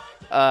week.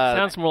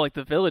 Sounds more like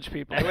the Village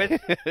People.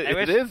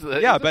 It is.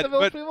 Yeah, is it the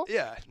Village People?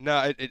 yeah,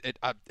 no,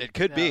 it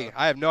could be.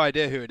 I have no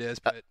idea who it is,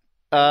 but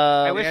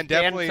I wish Dan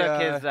Dan definitely,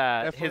 took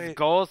definitely- his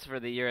goals for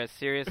the year as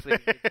seriously as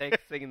he takes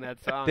singing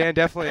that song. Dan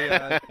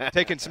definitely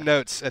taking some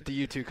notes at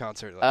the U2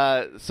 concert.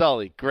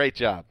 Sully, great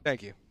job.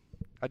 Thank you.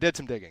 I did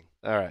some digging.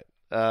 All right.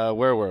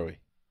 Where were we?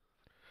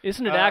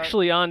 Isn't it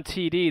actually on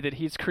TD that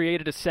he's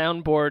created a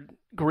soundboard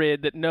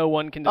grid that no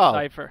one can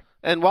decipher?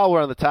 And while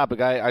we're on the topic,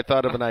 I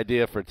thought of an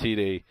idea for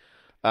TD.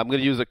 I'm going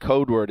to use a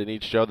code word in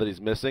each show that he's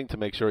missing to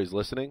make sure he's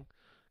listening,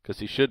 because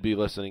he should be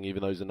listening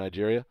even though he's in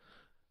Nigeria.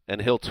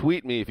 And he'll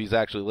tweet me if he's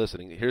actually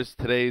listening. Here's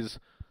today's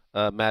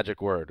magic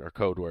word or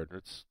code word.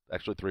 It's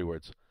actually 3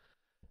 words.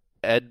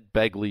 Ed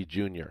Begley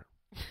Jr.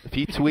 If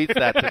he tweets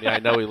that to me, I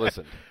know he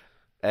listened.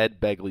 Ed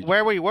Begley Jr.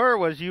 Where we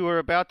was you were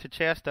about to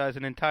chastise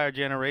an entire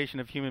generation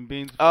of human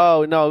beings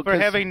Oh, no. for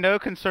 'cause- having no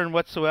concern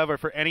whatsoever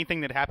for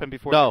anything that happened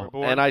before they were No,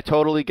 born. and I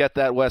totally get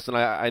that, Wes, and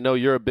I know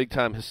you're a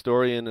big-time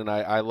historian, and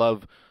I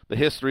love the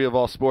history of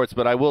all sports,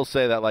 but I will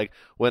say that, like,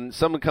 when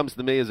someone comes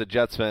to me as a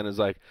Jets fan and is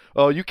like,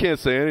 oh, you can't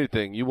say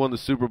anything. You won the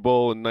Super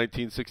Bowl in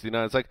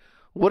 1969. It's like,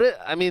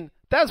 I mean,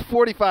 that's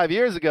 45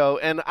 years ago,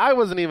 and I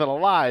wasn't even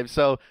alive,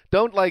 so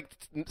don't,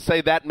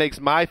 say that makes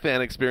my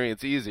fan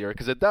experience easier,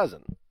 because it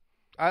doesn't.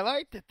 I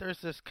like that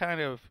there's this kind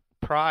of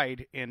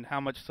pride in how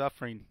much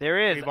suffering There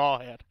is. we've all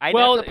had.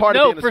 Well, that's a part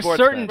of no, being a for sports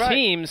certain fan. Right.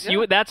 teams,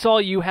 Yeah. that's all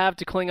you have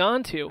to cling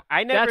on to.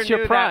 I never that's knew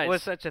your prize. that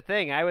was such a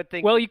thing. I would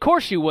think Well, of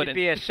course you you'd wouldn't.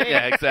 be ashamed.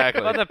 Yeah,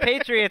 exactly. Well, the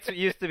Patriots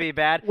used to be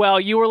bad. Well,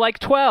 you were like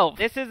 12.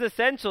 This is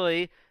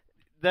essentially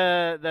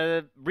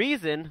the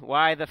reason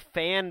why the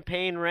fan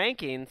pain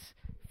rankings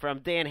from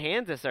Dan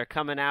Hansis are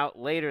coming out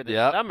later this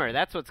Yep. summer.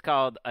 That's what's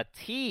called a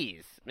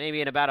tease.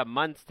 Maybe in about a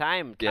month's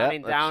time, Yeah,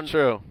 counting that's down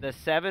true. the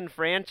 7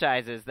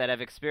 franchises that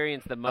have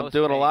experienced the most. I'm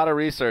doing a pain. lot of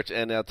research,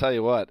 and I'll tell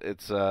you what,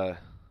 it's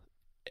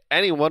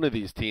any one of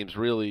these teams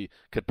really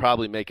could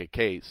probably make a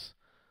case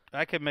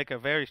I could make a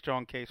very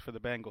strong case for the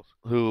Bengals.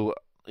 who,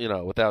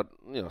 without,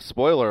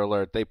 spoiler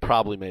alert, they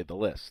probably made the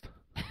list.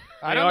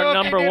 I They don't are know if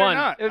number they did or one.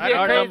 not. It'd I be,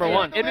 don't a know are if number they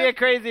one. did. it'd be a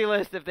crazy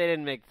list if they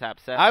didn't make the top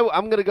 7.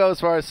 I'm going to go as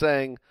far as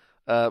saying,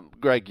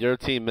 Greg, your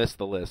team missed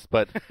the list,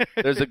 but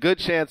there's a good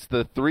chance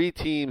the 3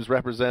 teams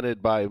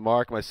represented by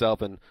Mark,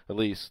 myself, and at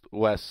least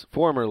Wes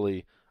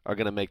formerly are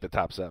going to make the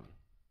top 7,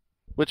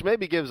 which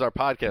maybe gives our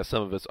podcast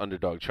some of its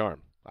underdog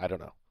charm. I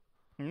don't know.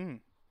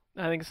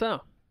 I think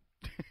so.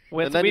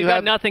 And then We've you got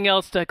have nothing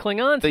else to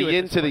cling on to. The at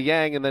yin this to the point.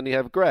 yang, and then you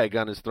have Greg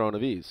on his throne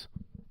of ease.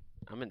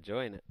 I'm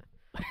enjoying it.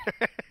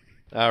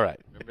 All right.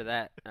 Remember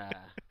that?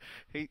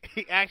 He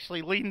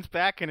actually leans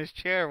back in his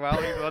chair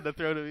while he's on the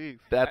throne of ease.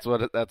 That's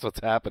what's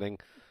happening.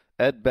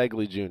 Ed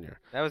Begley Jr.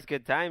 That was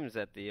good times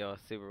at the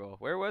Super Bowl.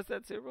 Where was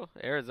that Super Bowl?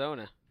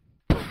 Arizona.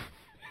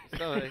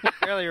 So I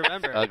barely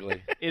remember.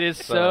 Ugly. It is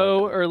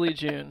so early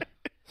June.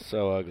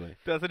 So ugly.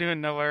 Doesn't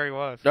even know where he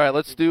was. All right,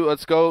 let's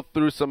go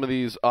through some of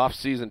these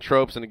off-season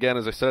tropes. And again,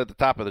 as I said at the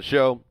top of the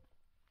show,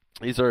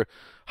 these are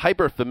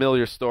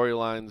hyper-familiar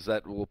storylines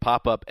that will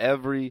pop up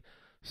every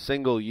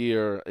single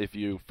year if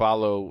you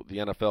follow the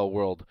NFL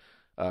world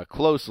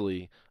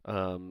closely.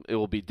 It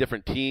will be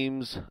different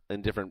teams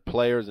and different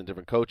players and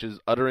different coaches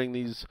uttering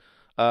these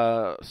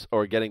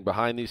or getting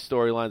behind these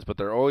storylines, but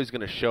they're always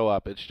going to show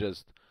up. It's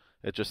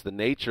just the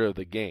nature of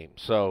the game.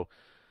 So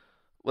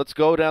let's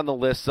go down the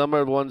list. Some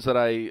are the ones that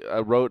I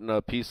wrote in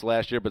a piece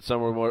last year, but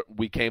some are more,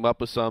 we came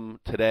up with some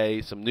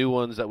today, some new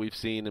ones that we've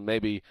seen, and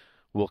maybe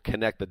we'll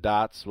connect the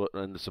dots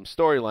and some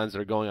storylines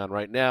that are going on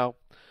right now.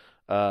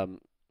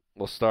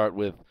 We'll start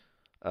with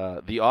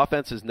the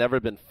offense has never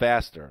been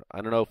faster.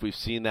 I don't know if we've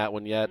seen that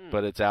one yet,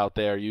 but it's out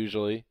there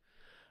usually.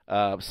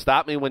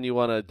 Stop me when you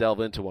want to delve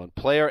into one.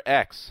 Player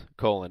X,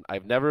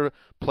 I've never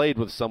played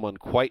with someone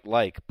quite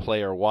like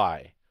Player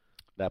Y.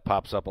 That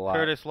pops up a lot.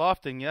 Curtis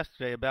Lofton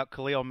yesterday about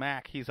Khalil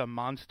Mack. He's a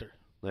monster.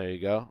 There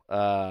you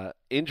go.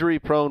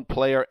 Injury-prone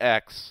Player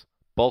X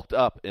bulked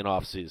up in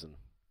off-season.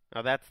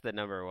 Oh, that's the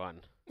number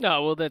one.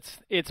 No, well,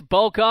 it's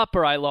bulk up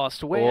or I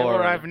lost weight.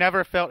 Or I've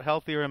never felt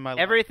healthier in my life.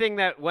 Everything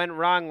that went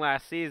wrong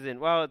last season,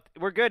 well,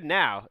 we're good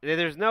now.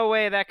 There's no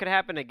way that could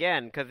happen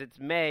again because it's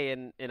May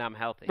and I'm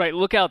healthy. Right,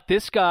 look out.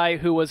 This guy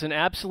who was an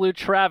absolute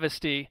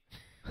travesty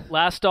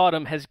last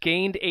autumn has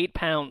gained 8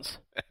 pounds.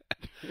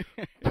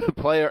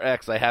 Player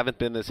X, I haven't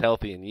been this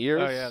healthy in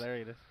years. Oh, yeah, there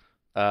he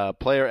is.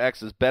 Player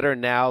X is better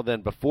now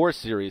than before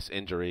serious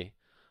injury.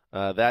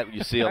 That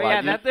you see a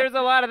lot. Yeah, there's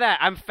a lot of that.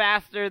 I'm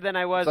faster than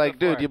I was It's like,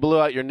 before. dude, you blew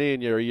out your knee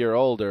and you're a year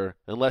older.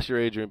 Unless you're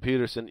Adrian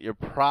Peterson, you're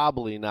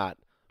probably not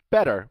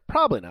better.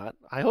 Probably not.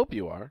 I hope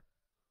you are.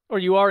 Or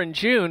you are in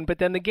June, but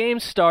then the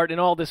games start and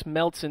all this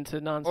melts into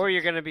nonsense. Or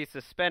you're going to be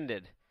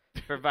suspended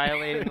for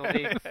violating the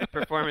league's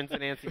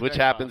performance-enhancing Which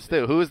drug happens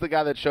policy. too. Who was the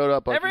guy that showed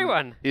up?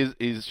 Everyone.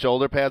 His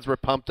shoulder pads were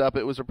pumped up,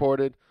 it was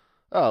reported.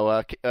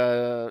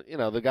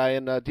 The guy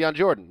in Deion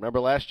Jordan. Remember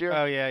last year?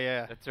 Oh,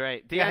 yeah. That's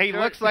right. Yeah, he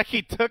looks like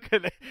he took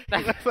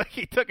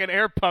an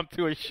air pump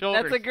to his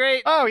shoulder. That's a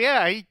great. Oh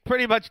yeah, he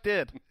pretty much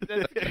did.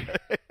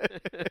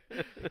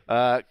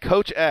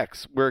 Coach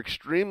X, we're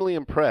extremely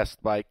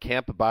impressed by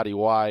Camp Body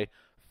Y,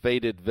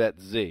 Faded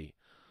Vet Z.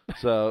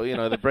 So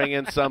they bring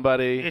in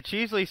somebody. It's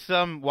usually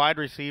some wide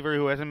receiver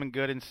who hasn't been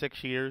good in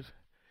 6 years.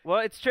 Well,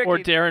 it's tricky. Or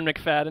Darren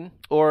McFadden.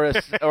 Or a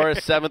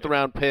 7th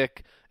round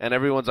pick, and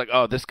everyone's like,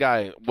 "Oh, this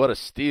guy, what a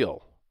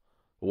steal!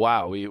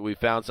 Wow, we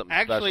found something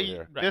special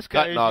here." Actually, this guy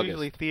Cut in is August.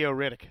 usually Theo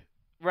Riddick.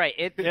 Right.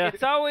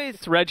 It's always.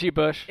 It's Reggie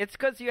Bush. It's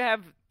because you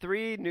have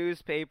 3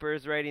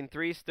 newspapers writing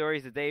 3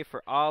 stories a day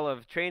for all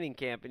of training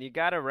camp, and you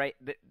got to write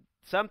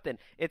something.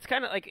 It's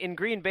kind of like in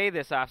Green Bay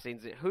this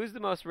offseason. Who's the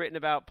most written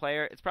about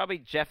player? It's probably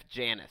Jeff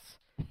Janis.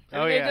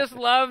 They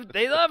love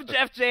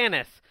Jeff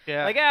Janis.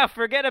 Yeah. Like,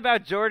 forget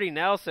about Jordy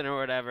Nelson or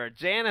whatever.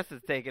 Janis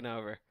is taking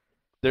over.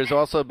 There's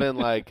also been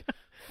like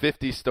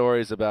 50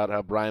 stories about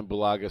how Brian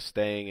Bulaga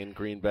staying in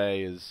Green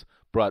Bay has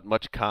brought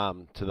much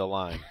calm to the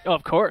line. Oh,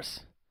 of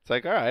course. It's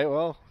like, all right,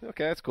 well,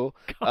 okay, that's cool.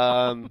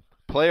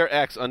 Player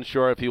X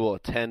unsure if he will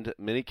attend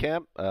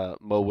minicamp.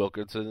 Mo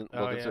Wilkinson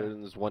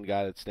is one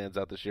guy that stands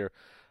out this year.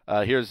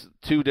 Here's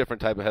 2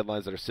 different type of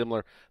headlines that are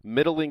similar.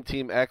 Middling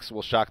Team X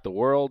will shock the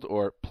world,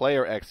 or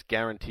Player X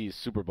guarantees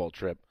Super Bowl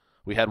trip.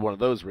 We had one of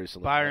those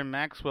recently. Byron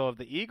Maxwell of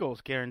the Eagles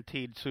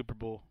guaranteed Super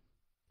Bowl.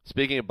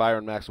 Speaking of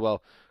Byron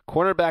Maxwell,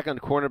 cornerback on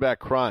cornerback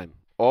crime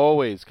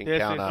always can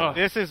count on.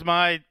 This is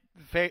my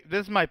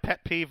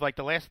pet peeve. Like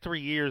the last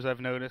 3 years, I've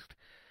noticed.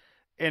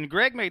 And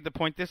Greg made the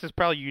point. This is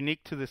probably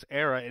unique to this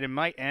era, and it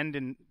might end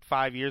in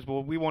 5 years.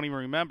 Well, we won't even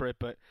remember it.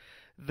 But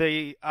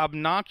the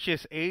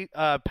obnoxious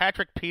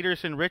Patrick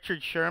Peterson,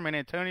 Richard Sherman,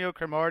 Antonio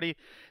Cromartie.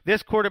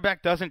 This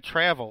quarterback doesn't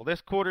travel. This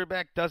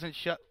quarterback doesn't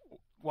shut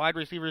wide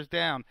receivers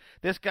down.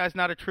 This guy's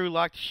not a true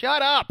lock.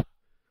 Shut up.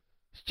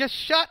 Just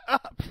shut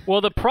up.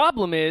 Well, the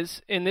problem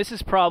is, and this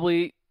is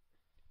probably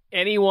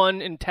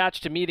anyone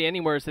attached to media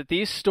anywhere, is that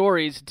these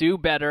stories do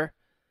better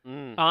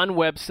on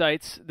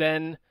websites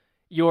than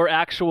your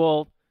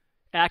actual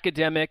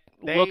academic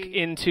look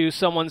into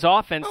someone's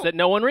offense that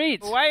no one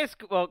reads.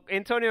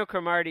 Antonio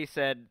Cromartie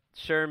said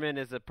Sherman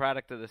is a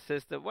product of the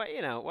system. Why?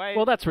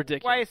 Well, that's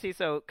ridiculous. Why is he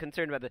so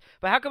concerned about this?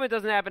 But how come it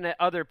doesn't happen at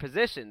other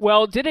positions?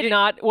 Well, was it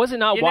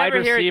not wide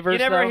receivers? You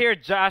never though? hear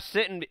Josh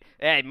Sitton,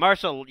 hey,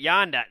 Marshall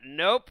Yonda.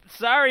 Nope.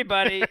 Sorry,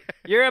 buddy.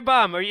 You're a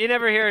bum. Or you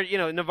never hear,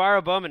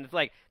 Navarro Bowman. It's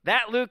like,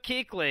 that Luke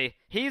Kuechly,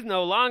 he's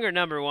no longer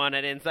number 1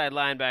 at inside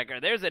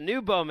linebacker. There's a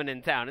new Bowman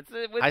in town. It's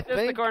just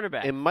the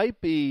cornerback. It might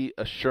be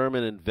a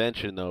Sherman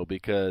invention, though,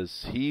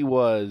 because he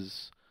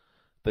was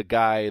the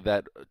guy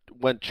that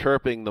went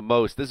chirping the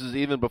most. This is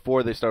even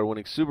before they started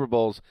winning Super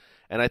Bowls,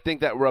 and I think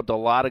that rubbed a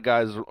lot of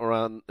guys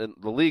around in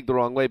the league the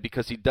wrong way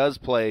because he does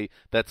play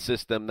that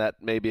system that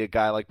maybe a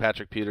guy like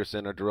Patrick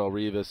Peterson or Darrelle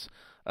Revis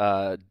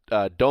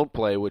don't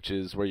play, which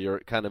is where you're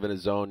kind of in a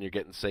zone, you're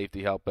getting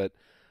safety help, but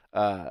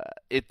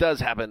it does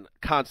happen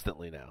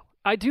constantly now.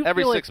 I do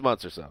every feel 6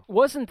 months or so.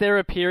 Wasn't there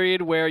a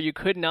period where you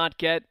could not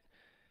get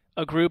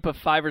a group of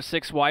 5 or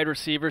 6 wide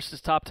receivers to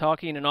stop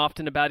talking and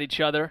often about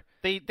each other?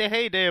 The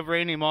heyday of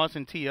Randy Moss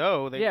and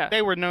T.O.,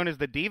 they were known as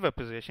the diva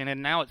position,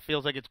 and now it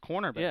feels like it's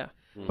cornerback. Yeah.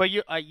 But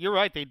you're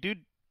right. They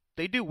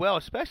do well,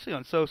 especially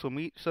on social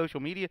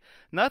media.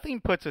 Nothing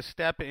puts a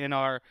step in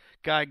our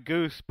guy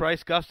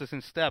Bryce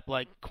Gustafson's step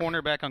like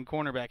cornerback on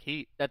cornerback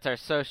heat. That's our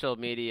social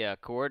media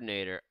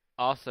coordinator,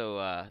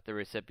 also the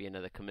recipient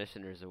of the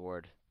Commissioner's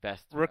Award.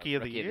 Best Rookie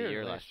of the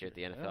year last year at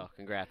the NFL. Yeah.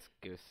 Congrats,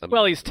 Goose.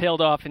 Well, he's tailed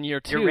off in year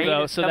 2,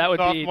 though, so that would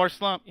be more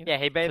slump. Yeah,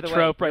 hey, by the way,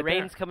 trope the right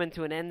rain's coming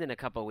to an end in a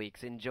couple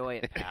weeks.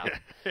 Enjoy it,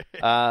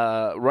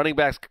 pal. Running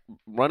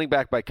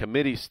back by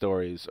committee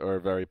stories are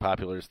very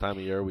popular this time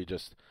of year. We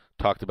just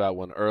talked about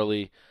one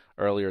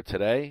earlier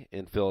today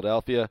in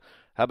Philadelphia.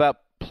 How about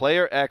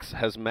Player X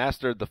has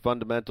mastered the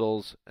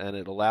fundamentals, and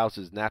it allows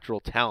his natural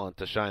talent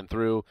to shine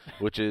through,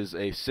 which is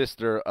a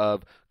sister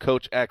of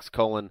Coach X,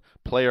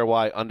 Player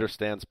Y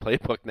understands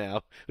playbook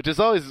now, which is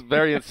always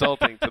very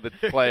insulting to the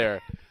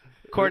player.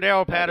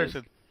 Cordell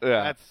Patterson.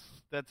 Yeah.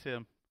 That's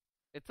him.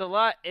 It's a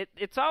lot.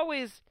 It's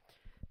always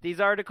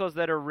these articles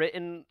that are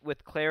written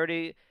with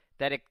clarity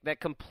that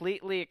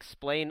completely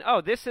explain,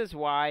 this is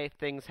why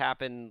things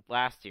happened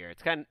last year.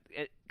 It's kind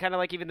of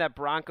like even that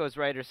Broncos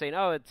writer saying,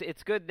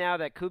 it's good now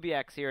that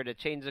Kubiak's here to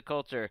change the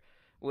culture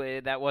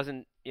that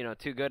wasn't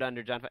too good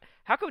under John.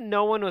 How come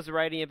no one was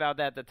writing about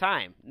that at the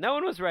time? No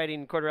one was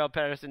writing Cordell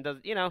Patterson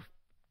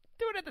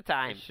Do it at the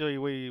time. Actually,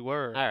 we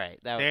were. All right.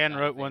 That was Dan an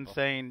wrote one example.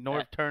 saying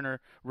North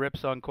Turner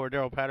rips on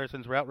Cordero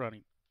Patterson's route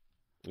running.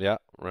 Yeah,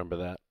 remember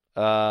that.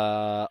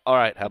 All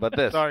right, how about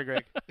this? Sorry,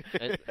 Greg.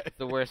 It's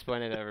the worst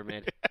point I've ever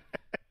made.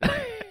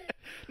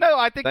 No,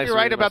 I think Thanks you're for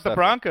right reading my about the stuff.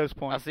 Broncos I'll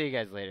point. see you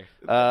guys later.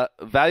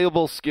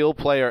 Valuable skill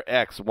player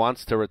X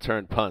wants to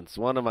return punts.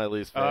 One of my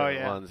least favorite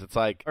yeah. ones. It's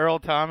like Earl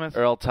Thomas,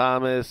 Earl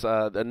Thomas,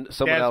 and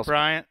someone Des else.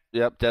 Bryant.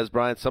 Yep, Des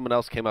Bryant. Someone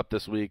else came up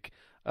this week.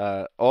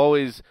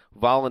 Always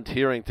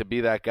volunteering to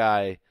be that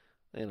guy.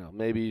 You know,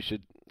 maybe you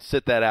should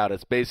sit that out.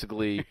 It's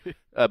basically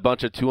a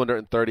bunch of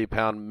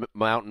 230-pound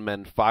mountain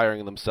men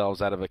firing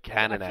themselves out of a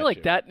cannon I at feel like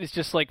you. that is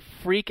just like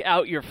freak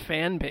out your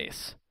fan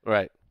base.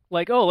 Right.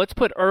 Like, oh, let's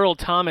put Earl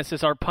Thomas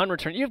as our punt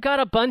return. You've got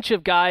a bunch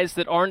of guys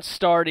that aren't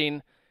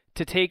starting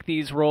to take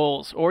these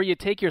roles, or you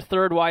take your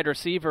third wide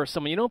receiver or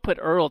someone. You don't put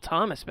Earl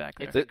Thomas back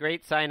there. It's a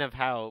great sign of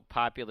how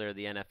popular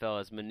the NFL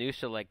is.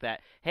 Minutia like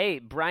that. Hey,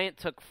 Bryant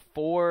took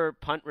 4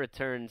 punt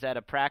returns at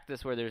a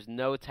practice where there's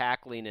no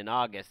tackling in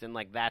August, and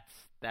like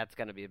that's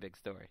going to be a big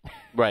story.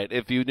 Right.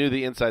 If you knew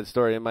the inside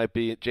story, it might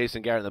be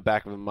Jason Garrett in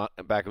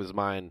the back of his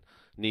mind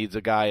needs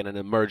a guy in an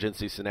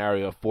emergency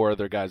scenario if 4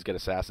 other guys get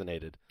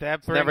assassinated. That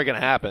It's never going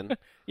to happen.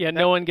 Yeah,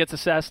 no one gets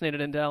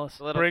assassinated in Dallas.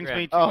 A little brings grim.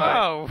 me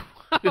to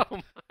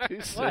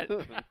What?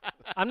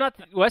 I'm not.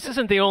 Wes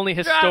isn't the only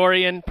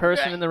historian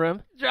person in the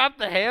room. Drop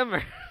the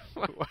hammer.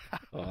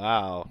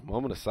 Wow.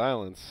 Moment of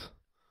silence.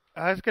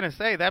 I was going to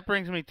say, that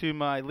brings me to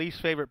my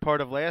least favorite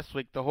part of last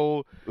week, the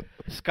whole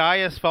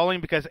sky is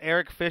falling because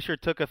Eric Fisher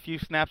took a few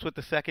snaps with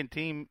the second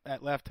team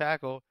at left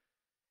tackle.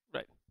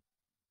 Right.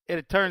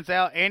 It turns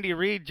out Andy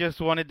Reid just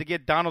wanted to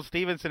get Donald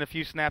Stevenson a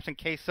few snaps in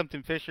case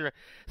something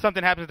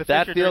happens to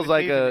That Fisher. feels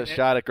like during the a season.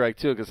 shot at Greg,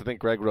 too, because I think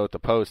Greg wrote the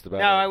post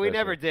about No, Eric we Fisher.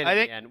 never did. I in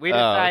think- the end. We Oh,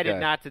 decided okay.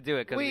 not to do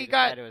it because We we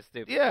got- decided it was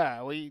stupid.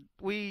 Yeah,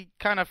 we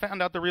kind of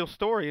found out the real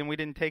story, and we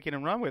didn't take it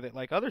and run with it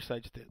like other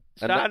sites did.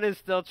 And Sean is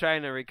still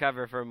trying to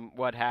recover from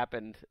what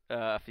happened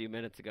a few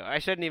minutes ago. I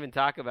shouldn't even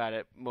talk about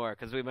it more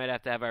because we might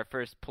have to have our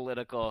first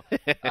political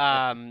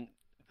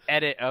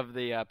edit of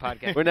the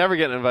podcast. We're never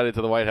getting invited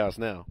to the White House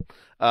now.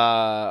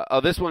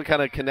 This one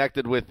kind of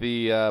connected with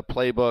the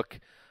playbook.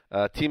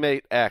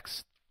 Teammate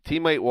X,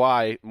 teammate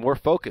Y, more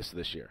focused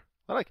this year.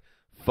 I like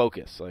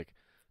focus. Like,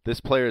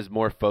 this player is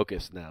more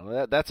focused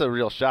now. That's a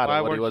real shot Why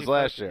at what he weren't was you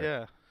last focused? year.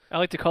 Yeah. I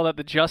like to call that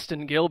the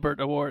Justin Gilbert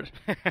Award.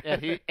 Yeah,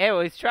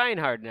 he's trying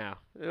hard now.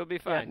 It'll be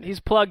fine.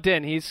 He's plugged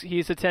in.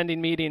 He's attending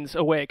meetings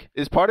awake.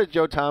 Is part of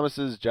Joe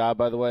Thomas's job,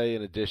 by the way,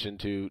 in addition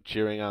to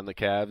cheering on the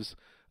Cavs,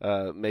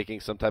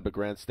 making some type of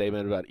grand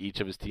statement about each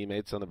of his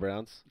teammates on the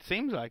Browns?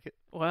 Seems like it.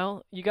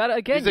 Well, you got to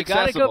He's go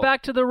accessible.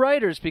 back to the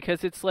writers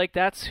because it's like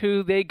that's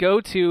who they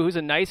go to. Who's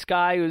a nice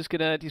guy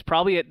he's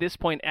probably at this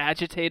point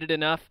agitated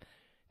enough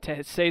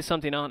to say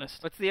something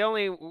honest. What's the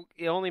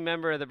only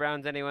member of the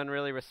Browns anyone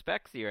really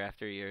respects year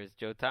after year is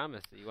Joe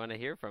Thomas. You want to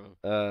hear from him.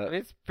 I mean,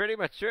 it's pretty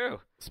much true.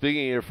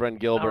 Speaking of your friend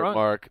Gilbert, All right.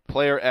 Mark,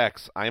 player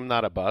X, I'm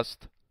not a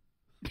bust.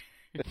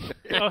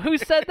 Oh, who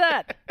said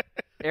that?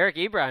 Eric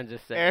Ebron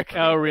just said. Eric-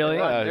 Oh, really?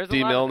 There's a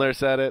D. lot of Milner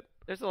said it.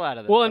 There's a lot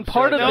of them. Well, and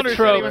part of Milner the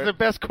said he trope. was the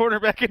best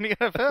quarterback in the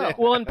NFL.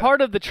 Well, and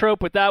part of the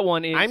trope with that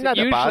one is I'm not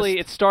a usually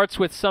bust. it starts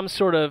with some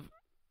sort of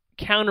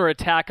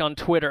counterattack on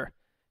Twitter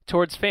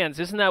towards fans.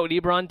 Isn't that what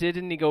Ebron did?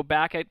 Didn't he go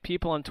back at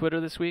people on Twitter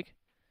this week?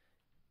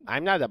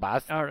 I'm not a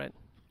bust. All right.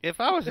 If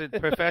I was a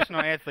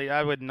professional athlete,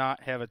 I would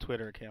not have a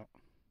Twitter account.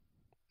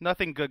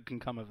 Nothing good can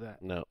come of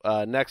that. No.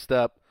 Next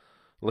up,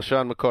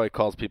 LaShawn McCoy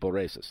calls people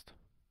racist.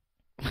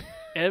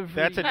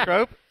 That's a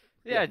trope.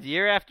 Yeah,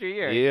 year after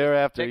year. Year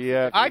after Fix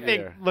year it. after I year.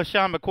 think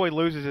LaShawn McCoy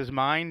loses his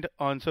mind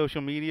on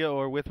social media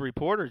or with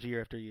reporters year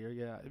after year.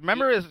 Yeah,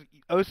 remember his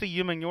OC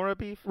Umenyiora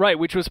beef? Right,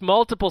 which was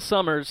multiple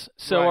summers.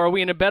 So Right. are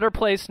we in a better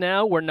place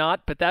now? We're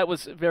not, but that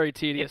was very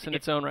tedious in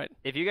its own right.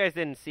 If you guys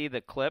didn't see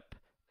the clip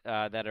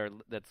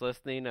that's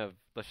listening of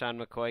LaShawn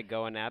McCoy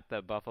going at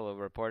the Buffalo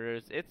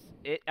reporters,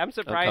 I'm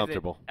surprised.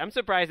 Uncomfortable. I'm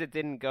surprised it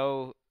didn't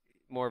go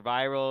more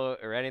viral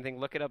or anything.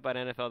 Look it up on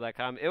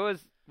NFL.com. It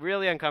was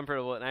really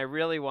uncomfortable, and I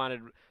really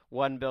wanted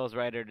one Bills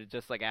writer to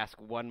just like ask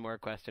one more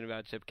question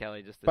about Chip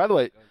Kelly. Just to By the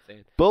way, go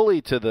insane. bully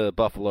to the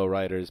Buffalo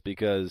writers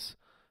because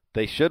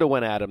they should have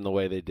went at him the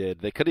way they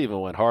did. They could have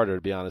even went harder,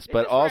 to be honest. They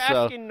But just were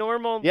also, asking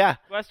normal yeah,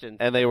 questions,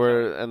 and they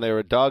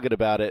were dogged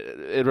about it.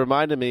 It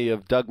reminded me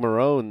of Doug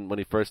Marrone when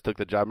he first took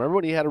the job. Remember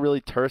when he had a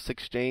really terse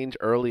exchange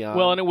early on?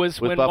 Well, and it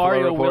was with when Buffalo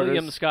Mario reporters?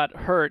 Williams got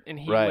hurt, and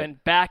he Right.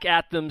 went back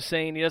at them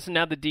saying he doesn't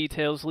have the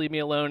details, leave me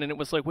alone. And it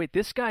was like, wait,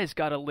 this guy's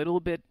got a little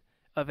bit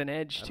of an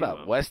edge How to about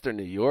him. Western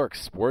New York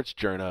sports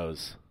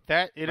journos?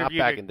 That Not interview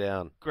backing that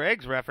down.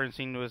 Greg's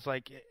referencing was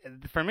like,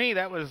 for me,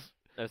 that was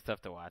That was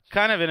tough to watch.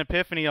 kind of an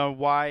epiphany on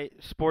why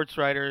sports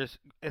writers,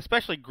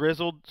 especially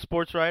grizzled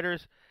sports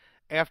writers,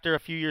 after a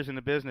few years in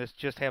the business,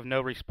 just have no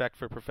respect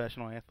for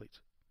professional athletes.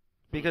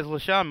 Because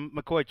LaShawn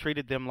McCoy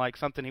treated them like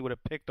something he would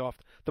have picked off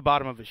the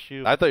bottom of his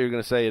shoe. I thought you were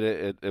going to say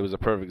it was a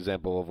perfect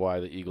example of why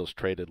the Eagles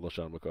traded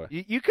LaShawn McCoy.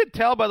 You could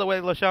tell by the way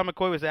LaShawn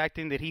McCoy was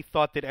acting that he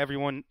thought that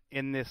everyone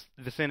in this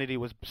vicinity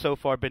was so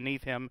far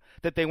beneath him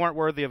that they weren't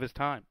worthy of his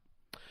time.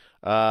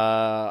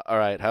 All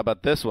right, how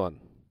about this one?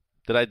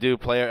 Did I do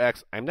player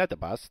X? I'm not the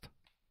bust.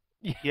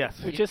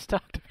 Yes. We just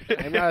talked about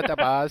it. I'm not the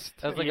bust.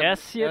 That was like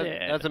Yes, you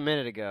did. That was a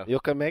minute ago. You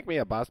can make me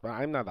a bust, but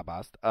I'm not a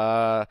bust.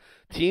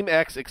 Team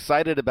X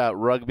excited about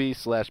rugby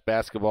 /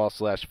 basketball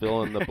 /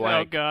 fill in the Oh,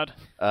 blank God.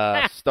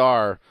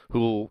 star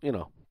who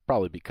will,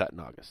 probably be cut in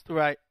August.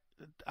 Right.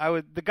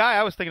 The guy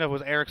I was thinking of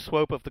was Eric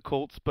Swope of the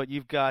Colts, but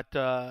you've got.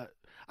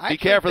 Be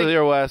careful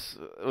here, Wes,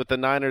 with the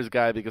Niners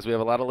guy, because we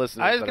have a lot of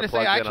listeners. I was going to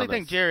say, I actually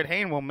think Jared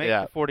Hayne will make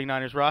the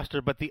 49ers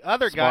roster, but the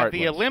other guy, Smart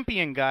the ones.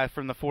 Olympian guy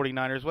from the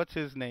 49ers, what's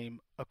his name?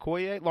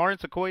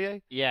 Lawrence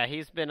Okoye? Yeah,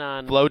 he's been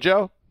on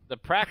Flojo? the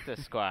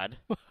practice squad.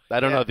 I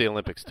don't know the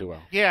Olympics too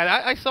well.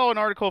 Yeah, I saw an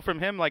article from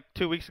him like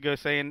 2 weeks ago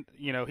saying,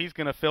 he's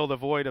going to fill the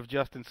void of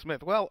Justin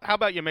Smith. Well, how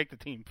about you make the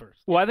team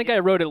first? Well, I think I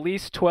wrote at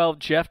least 12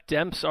 Jeff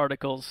Demps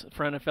articles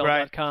for NFL.com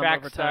Right. Track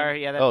over star,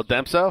 time. yeah. That's Oh, true.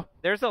 Dempso?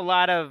 There's a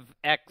lot of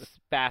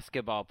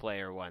ex-basketball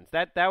player ones.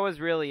 That was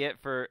really it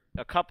for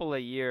a couple a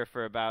year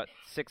for about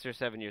 6 or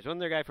 7 years. Wasn't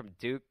there a guy from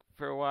Duke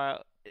for a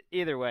while?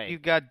 Either way.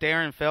 You've got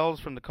Darren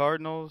Fells from the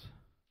Cardinals.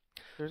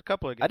 There's a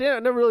couple of guys. I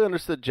never really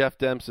understood Jeff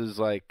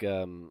Demps's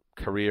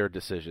career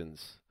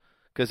decisions,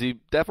 because he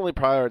definitely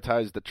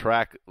prioritized the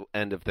track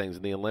end of things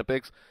in the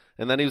Olympics,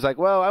 and then he was like,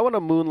 well, I want to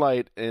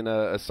moonlight in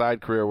a side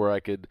career where I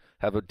could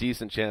have a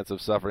decent chance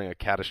of suffering a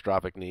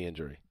catastrophic knee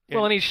injury.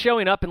 Well, and he's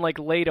showing up in like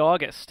late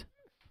August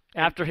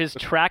after his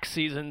track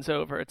season's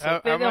over. It's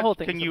like how the whole much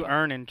thing. can you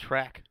earn in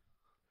track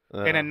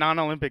in a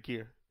non-Olympic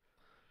year?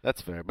 That's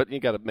fair, but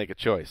you got to make a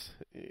choice.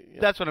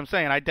 That's what I'm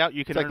saying. I doubt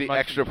you can It's like earn the much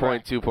extra in track.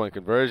 point, 2-point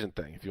conversion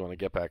thing, if you want to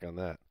get back on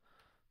that.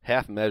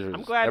 Half measures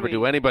I'm glad never we-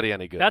 do anybody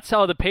any good. That's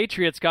how the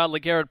Patriots got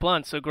LeGarrette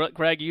Blount. So,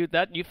 Greg, you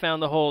found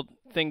the whole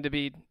thing to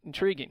be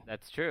intriguing.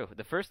 That's true.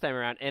 The first time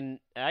around, and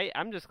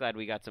I'm just glad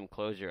we got some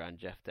closure on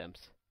Jeff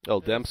Demps.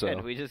 Oh, Good.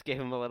 Dempso. We just gave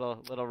him a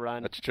little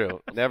run. That's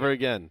true. Never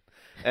again.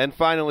 And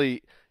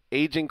finally,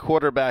 aging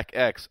quarterback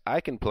X.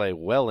 I can play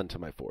well into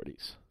my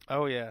 40s.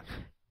 Oh, yeah.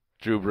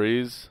 Drew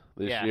Brees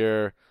this Yeah.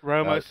 year.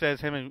 Romo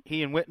says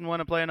he and Witten want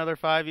to play another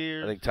 5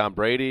 years. I think Tom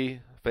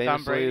Brady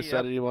famously has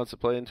said that he wants to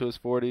play into his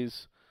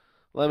 40s.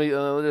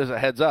 There's a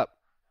heads up.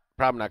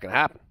 Probably not going to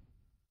happen.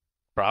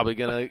 Probably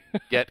going to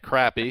get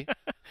crappy.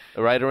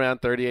 Right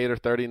around 38 or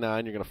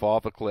 39, you're going to fall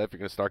off a cliff. You're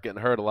going to start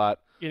getting hurt a lot.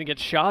 You're going to get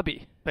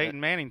shabby. Peyton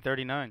Manning,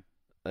 39.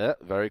 Yeah,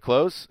 very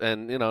close.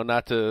 And,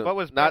 not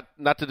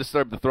to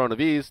disturb the throne of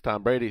ease,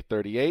 Tom Brady,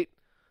 38.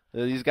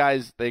 These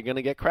guys, they're going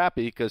to get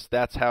crappy because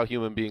that's how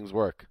human beings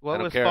work. What I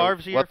don't was care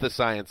Favre's year? what the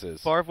science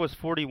is. Favre was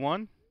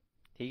 41.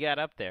 He got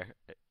up there.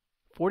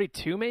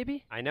 42,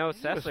 maybe? I know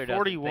He was Sessler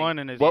 41 doesn't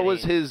in his. What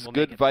was his We'll make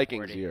good it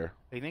Vikings 40. year?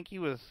 I think he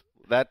was.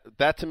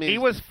 That to me, He is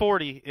was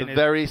 40 the in his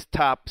very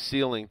top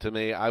ceiling to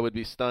me. I would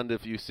be stunned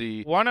if you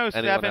see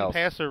 107 anyone else.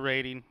 passer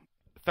rating,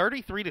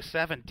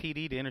 33-7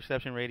 TD to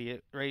interception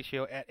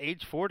ratio at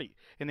age 40,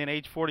 and then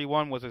age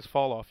 41 was his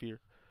fall off year.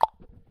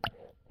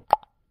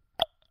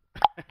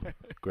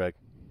 Greg,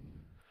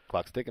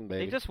 clock's ticking,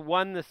 baby. They just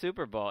won the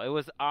Super Bowl. It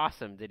was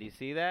awesome. Did you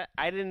see that?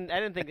 I didn't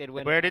think they'd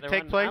win. Where did it another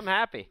take one. place? I'm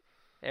happy.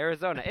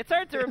 Arizona. It's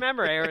hard to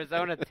remember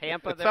Arizona,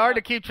 Tampa. It's hard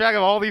to keep track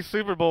of all these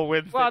Super Bowl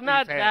wins. Well, that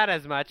not he's had. that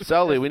as much.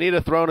 Sully, we need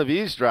a throne of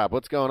eavesdrop.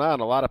 What's going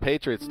on? A lot of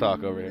Patriots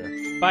talk over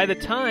here. By the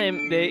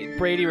time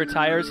Brady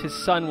retires,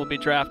 his son will be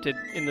drafted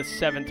in the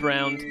 7th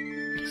round,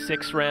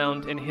 6th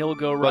round, and he'll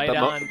go right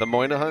on. The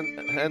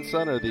Moynihan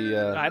son or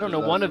the? I don't know,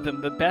 one of them.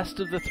 The best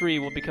of the three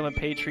will become a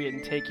Patriot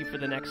and take you for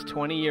the next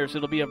 20 years.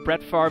 It'll be a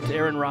Brett Favre to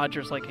Aaron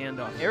Rodgers like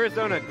handoff.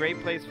 Arizona, great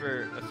place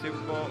for a Super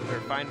Bowl or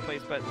fine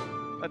place, but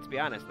let's be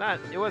honest,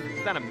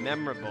 it's not a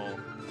memorable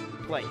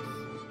place.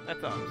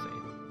 That's all I'm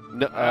saying.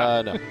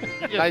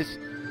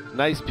 No.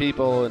 Nice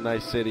people and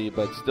nice city,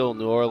 but still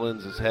New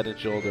Orleans is head and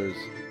shoulders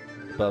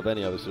above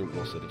any other Super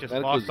Bowl city. Just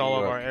That lost includes all New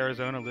of York. our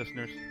Arizona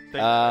listeners.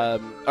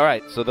 All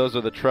right, so those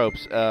are the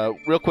tropes.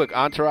 Real quick,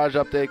 entourage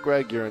update,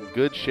 Greg. You're in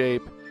good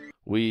shape.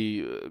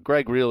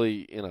 Greg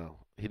really,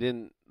 he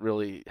didn't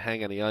really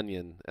hang any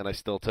onion, and I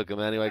still took him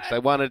anyway because I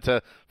wanted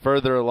to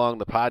further along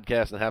the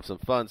podcast and have some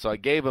fun. So I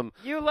gave him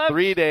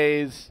 3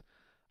 days,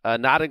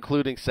 not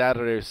including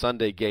Saturday or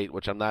Sunday gate,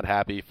 which I'm not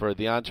happy, for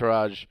the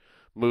Entourage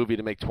movie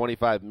to make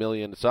 $25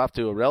 million. It's off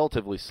to a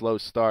relatively slow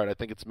start. I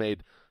think it's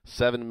made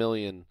 $7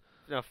 million.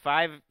 No,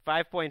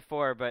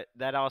 5.4, but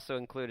that also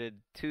included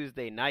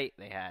Tuesday night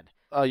they had.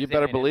 Oh, you Tuesday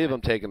better night believe at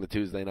I'm taking the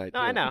Tuesday night. No,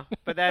 too. I know,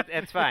 but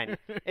it's fine.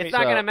 It's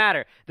not going to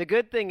matter. The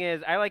good thing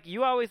is,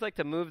 you always like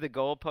to move the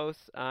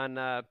goalposts on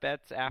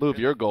bets after Move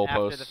your after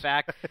goalposts. the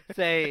fact.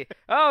 Say,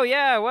 oh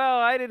yeah, well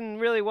I didn't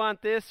really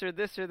want this or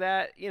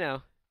that.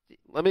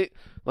 Let me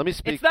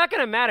speak. It's not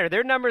going to matter.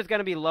 Their number is going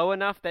to be low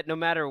enough that no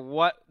matter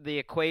what the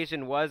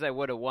equation was, I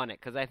would have won it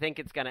because I think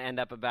it's going to end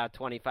up about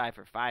 25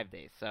 for 5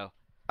 days. So.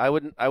 I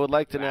would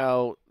like to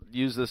now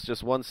use this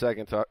just 1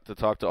 second to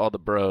talk to all the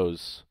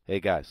bros.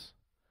 Hey guys,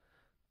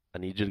 I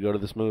need you to go to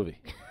this movie.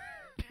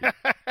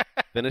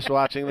 Finish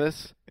watching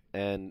this,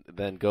 and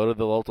then go to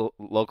the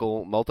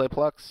local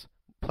multiplex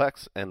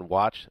and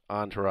watch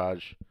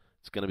Entourage.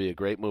 It's going to be a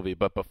great movie,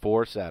 but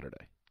before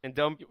Saturday. And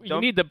don't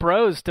You need the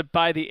bros to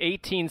buy the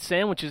 18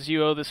 sandwiches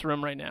you owe this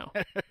room right now.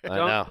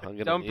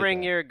 Don't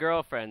bring your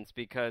girlfriends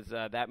because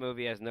that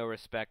movie has no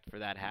respect for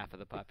that half of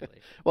the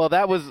population. Well,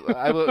 that was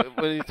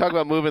when you talk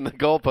about moving the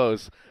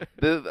goalposts.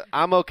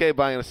 I'm okay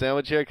buying a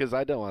sandwich here because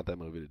I don't want that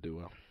movie to do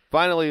well.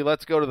 Finally,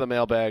 let's go to the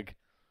mailbag.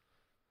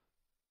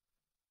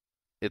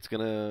 It's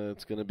gonna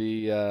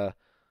be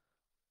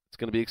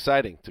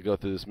exciting to go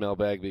through this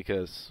mailbag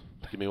because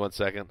give me 1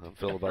 second. I'm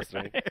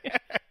filibustering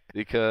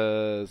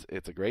because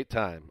it's a great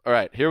time. All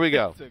right, here we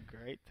go. It's a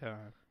great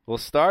time. We'll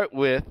start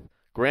with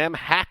Graham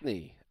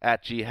Hackney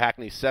at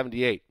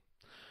ghackney78.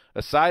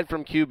 Aside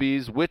from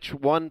QBs, which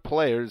one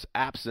player's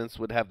absence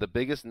would have the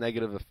biggest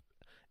negative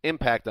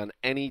impact on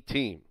any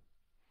team?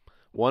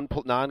 One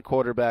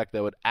non-quarterback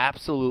that would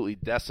absolutely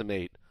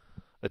decimate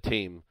a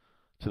team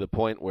to the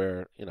point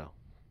where,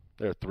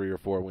 they're a 3 or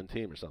 4 win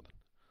team or something.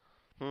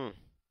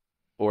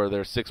 Or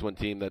they're a 6-win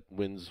team that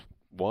wins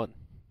 1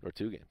 or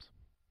 2 games.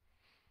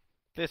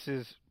 This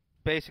is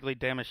basically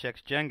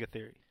Damashek's Jenga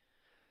theory.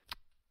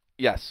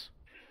 Yes.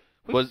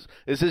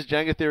 Is his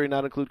Jenga theory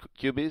not include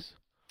QBs?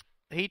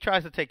 He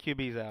tries to take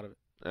QBs out of it.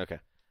 Okay.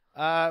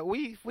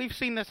 We've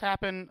seen this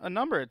happen a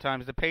number of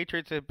times. The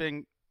Patriots have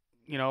been,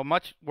 a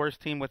much worse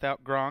team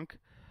without Gronk.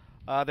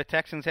 The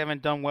Texans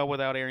haven't done well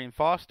without Arian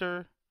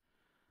Foster.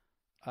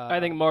 I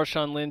think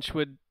Marshawn Lynch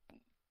would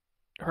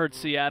hurt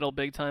Seattle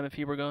big time if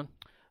he were gone.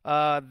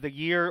 The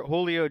year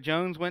Julio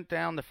Jones went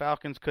down, the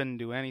Falcons couldn't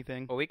do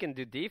anything. Well, we can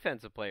do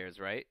defensive players,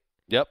 right?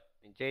 Yep.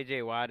 I mean,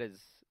 J.J. Watt is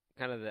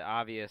kind of the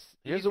obvious.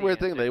 Here's the weird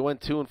thing: they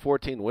went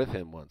 2-14 with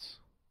him once.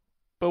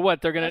 But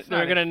what, they're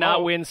gonna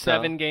not win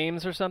 7 No.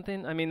 games or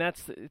something? I mean,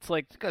 it's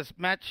like because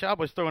Matt Schaub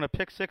was throwing a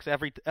pick six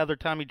every other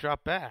time he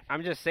dropped back.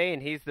 I'm just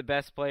saying he's the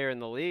best player in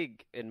the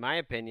league, in my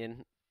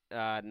opinion,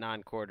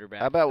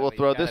 non-quarterback. How about we'll he's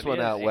throw gotta this be one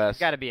out, he's Wes?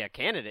 got to be a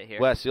candidate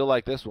here. Wes, you'll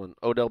like this one.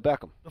 Odell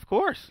Beckham. Of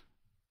course.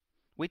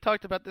 We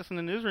talked about this in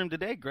the newsroom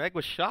today. Greg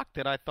was shocked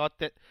that I thought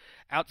that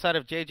outside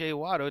of J.J.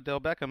 Watt,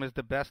 Odell Beckham is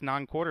the best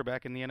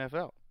non-quarterback in the NFL.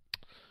 All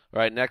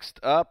right, next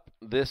up,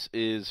 this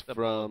is That's a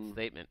from bold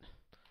statement.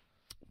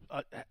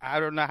 I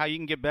don't know how you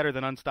can get better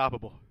than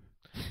unstoppable.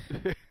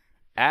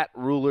 at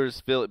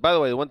Rulers Philly. By the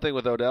way, one thing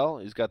with Odell,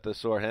 he's got the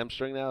sore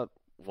hamstring now.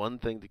 One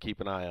thing to keep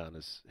an eye on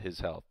is his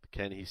health.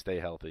 Can he stay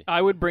healthy?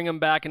 I would bring him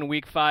back in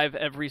Week 5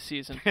 every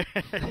season.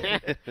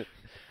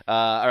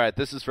 All right,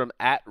 this is from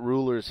at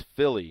Rulers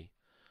Philly.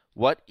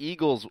 What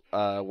Eagles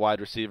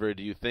wide receiver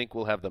do you think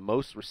will have the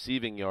most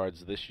receiving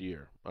yards this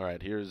year? All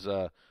right, here's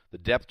the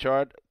depth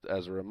chart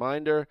as a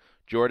reminder.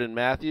 Jordan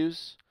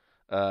Matthews,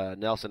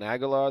 Nelson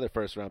Aguilar, their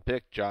first-round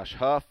pick, Josh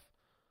Huff,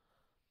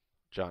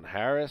 John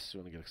Harris. You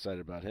want to get excited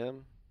about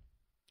him?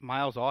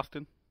 Miles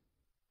Austin.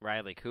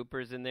 Riley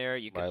Cooper's in there.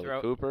 You can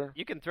Riley Cooper.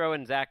 You can throw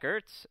in Zach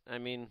Ertz. I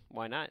mean,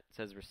 why not? It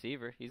says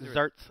receiver. He's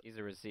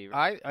a receiver.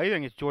 I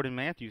think it's Jordan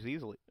Matthews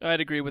easily.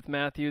 I'd agree with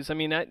Matthews. I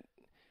mean,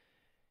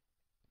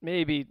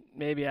 maybe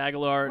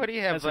Aguilar What do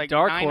you have, as like a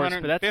dark horse,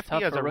 but that's 950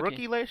 tough as for a rookie.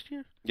 rookie last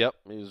year? Yep,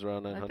 he was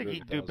around 900. I think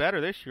he'd do better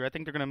this year. I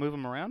think they're going to move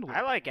him around a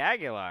little. I like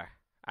Aguilar.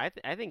 I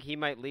think he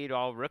might lead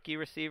all rookie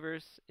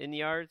receivers in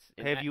yards.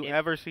 Have you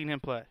ever seen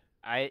him play?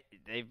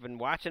 They've been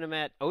watching him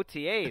at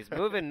OTAs,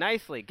 moving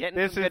nicely, getting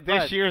This some is good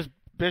this buzz. year's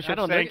Bishop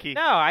Sankey.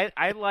 No,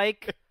 I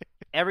like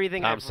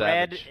everything Tom I've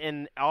Savage. read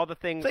and all the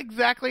things. That's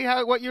exactly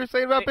what you were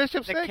saying about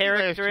Bishop The Sankey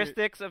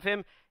characteristics of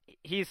him.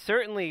 He's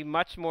certainly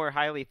much more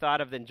highly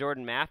thought of than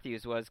Jordan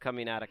Matthews was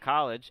coming out of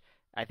college.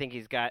 I think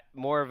he's got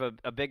more of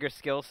a bigger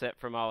skill set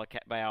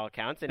by all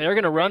accounts. And They're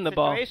going to run the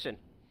ball.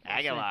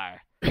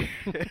 Aguilar. All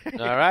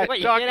right. What,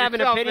 you Talk can't have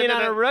an yourself opinion into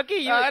on a the- rookie?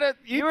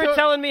 You were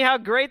telling me how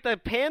great the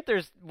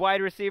Panthers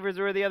wide receivers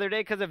were the other day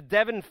because of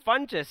Devin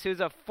Funchess, who's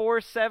a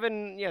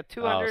 4'7",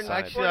 200.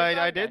 Actually,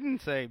 I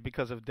didn't say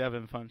because of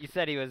Devin Funchess. You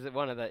said he was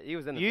he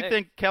was in the You mix.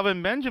 think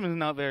Kelvin Benjamin's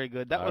not very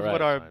good. That All was right,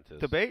 what our scientists.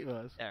 debate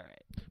was. All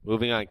right.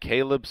 Moving on,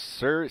 Caleb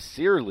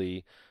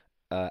Searley,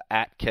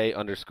 at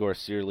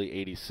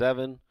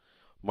K_Searley87.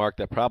 Mark,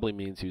 that probably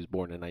means he was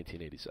born in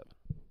 1987.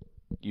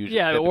 Usually,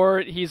 Yeah, typically. or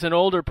he's an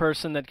older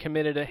person that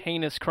committed a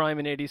heinous crime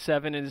in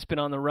 '87 and has been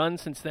on the run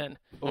since then,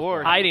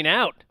 Or hiding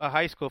out. a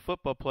high school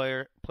football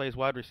player plays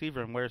wide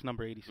receiver and wears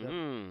number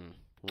 87.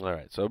 All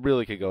right, so it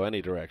really could go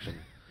any direction.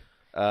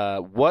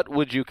 What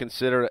would you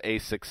consider a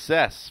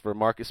success for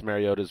Marcus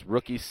Mariota's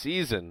rookie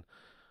season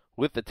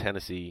with the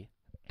Tennessee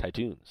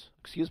Titans?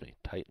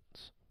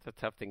 Titans. It's a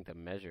tough thing to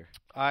measure.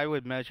 I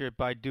would measure it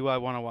by do I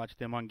want to watch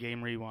them on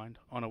Game Rewind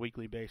on a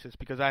weekly basis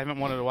because I haven't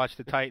wanted to watch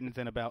the Titans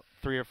in about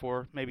 3 or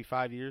 4, maybe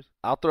 5 years.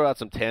 I'll throw out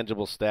some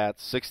tangible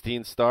stats.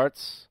 16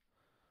 starts,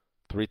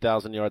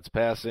 3,000 yards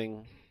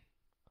passing,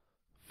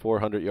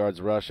 400 yards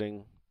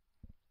rushing,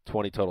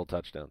 20 total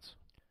touchdowns.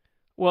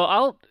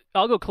 Well,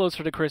 I'll go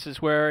closer to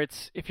Chris's, where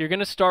it's if you're going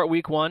to start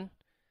Week 1,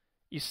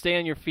 you stay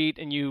on your feet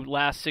and you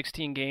last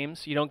 16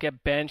 games. You don't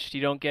get benched.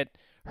 You don't get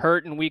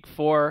hurt in Week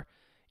 4.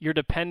 You're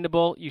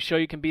dependable. You show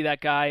you can be that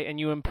guy, and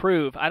you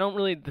improve. I don't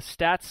really the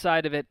stats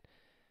side of it.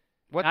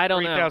 What's I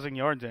don't know. 3,000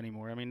 yards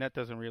anymore? I mean, that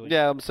doesn't really.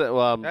 Yeah, I'm setting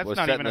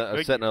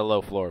a a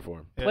low floor for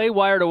him. Yeah. Play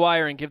wire to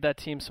wire and give that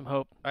team some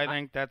hope. I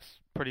think that's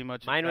pretty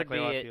much Mine exactly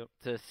how I would feel.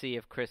 be to see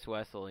if Chris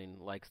Wesseling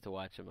likes to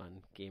watch him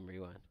on Game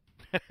Rewind.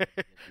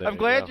 I'm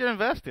glad you're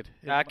invested.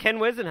 Ken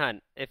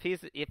Wisenhunt, if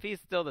he's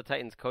still the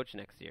Titans coach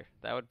next year,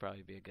 that would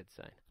probably be a good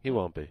sign. He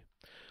won't be.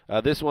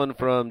 This one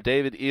from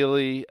David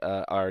Ely,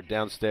 our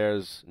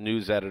downstairs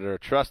news editor,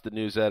 trusted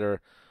news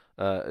editor.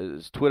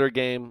 His Twitter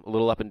game, a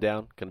little up and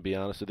down, can be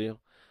honest with you.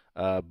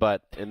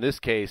 But in this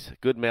case,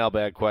 good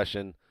mailbag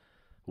question.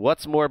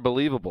 What's more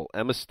believable,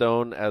 Emma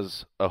Stone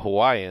as a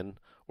Hawaiian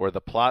or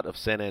the plot of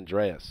San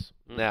Andreas?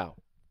 Now,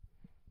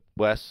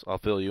 Wes, I'll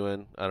fill you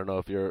in. I don't know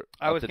if you're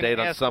up to date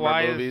on summer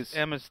why movies. Is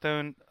Emma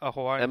Stone a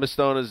Hawaiian? Emma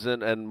Stone is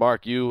in, and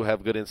Mark, you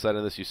have good insight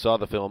on this. You saw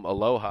the film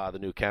Aloha, the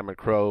new Cameron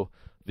Crowe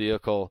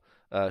vehicle.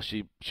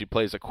 She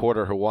plays a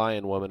quarter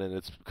Hawaiian woman, and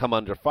it's come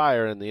under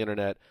fire in the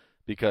internet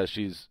because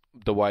she's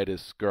the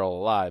whitest girl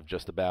alive,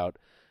 just about.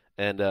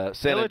 And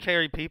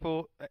military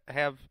people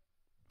have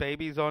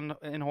babies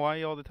in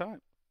Hawaii all the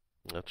time.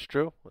 That's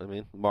true. I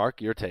mean,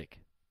 Mark, your take.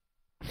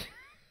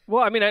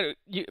 Well, I mean,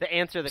 to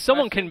answer the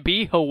someone question, can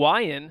be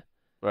Hawaiian,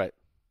 right?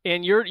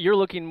 And you're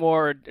looking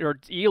more, or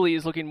Ely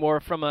is looking more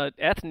from an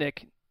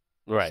ethnic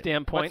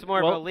standpoint. What's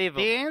more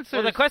believable? The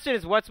answer. The question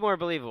is, what's more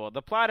believable?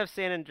 The plot of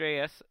San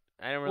Andreas.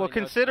 I don't really. Well,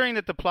 considering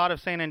that the plot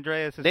of San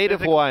Andreas is native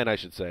Hawaiian, I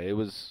should say, it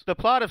was the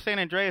plot of San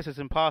Andreas is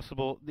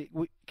impossible.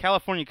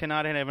 California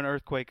cannot have an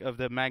earthquake of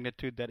the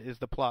magnitude that is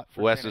the plot.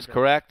 For Wes San is Andreas.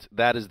 correct.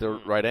 That is the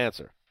right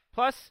answer.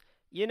 Plus,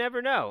 you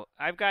never know.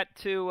 I've got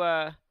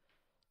two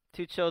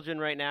children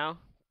right now.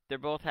 They're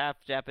both half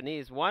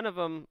Japanese. One of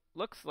them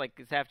looks like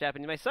he's half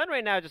Japanese. My son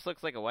right now just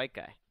looks like a white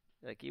guy.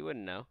 Like you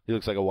wouldn't know. He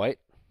looks like a white.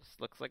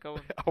 Just looks like a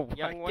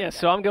young white yeah, guy.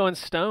 so I'm going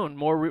Stone,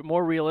 more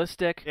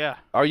realistic. Yeah.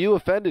 Are you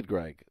offended,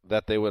 Greg,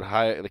 that they would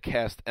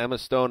cast Emma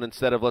Stone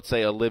instead of, let's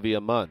say,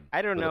 Olivia Munn?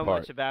 I don't know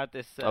much about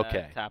this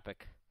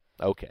topic.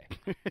 Okay.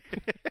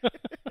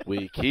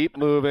 We keep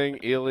moving,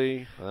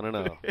 Ely. I don't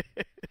know.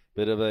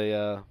 Bit of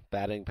a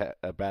batting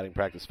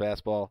practice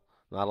fastball.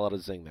 Not a lot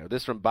of zing there.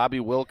 This from Bobby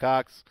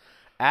Wilcox,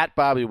 at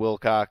Bobby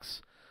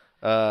Wilcox.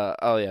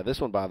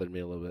 This one bothered me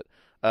a little bit.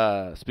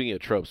 Speaking of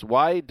tropes,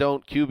 why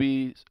don't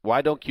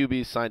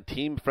QBs sign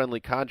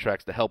team-friendly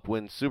contracts to help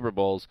win Super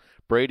Bowls?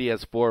 Brady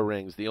has 4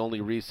 rings. The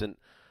only recent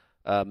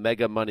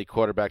mega money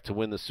quarterback to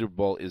win the Super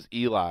Bowl is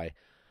Eli.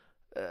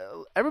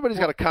 Everybody's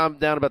got to calm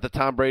down about the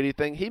Tom Brady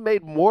thing. He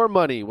made more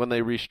money when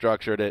they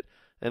restructured it,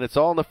 and it's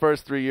all in the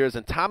first 3 years.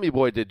 And Tommy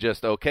Boy did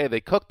just okay.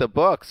 They cooked the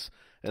books,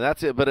 and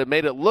that's it. But it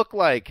made it look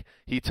like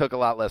he took a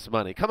lot less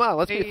money. Come on,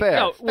 let's be fair.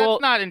 No,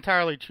 that's not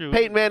entirely true.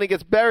 Peyton Manning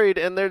gets buried,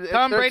 and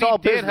Tom Brady all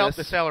did business. help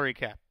the salary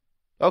cap.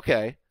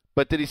 Okay,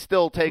 but did he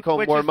still take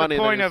home more money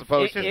than he was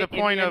supposed to? In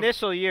the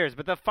initial years,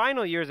 but the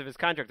final years of his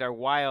contract are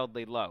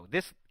wildly low.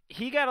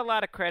 He got a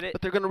lot of credit.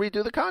 But they're going to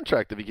redo the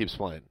contract if he keeps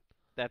playing.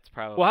 That's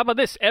probably. Well, how about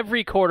this?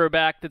 Every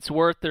quarterback that's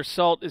worth their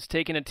salt is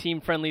taking a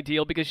team-friendly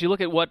deal because you look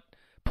at what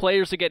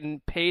players are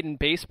getting paid in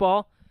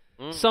baseball.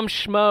 Some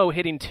schmo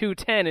hitting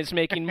 210 is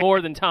making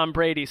more than Tom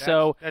Brady. That's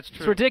true.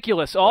 It's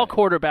ridiculous. All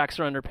quarterbacks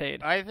are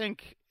underpaid. I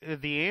think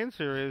the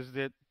answer is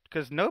that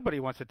because nobody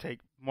wants to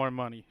take more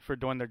money for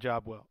doing their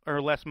job well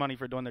or less money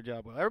for doing their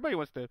job well. Everybody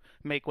wants to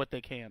make what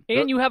they can.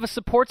 And you have a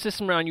support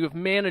system around you of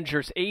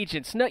managers,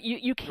 agents. No,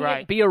 you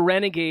can't be a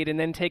renegade and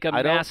then take a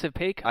massive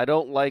pay cut. I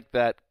don't like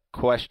that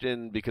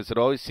question because it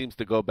always seems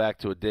to go back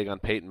to a dig on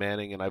Peyton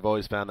Manning, and I've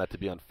always found that to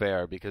be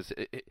unfair because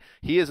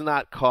he has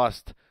not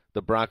cost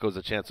the Broncos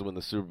a chance to win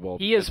the Super Bowl.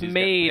 He has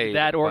made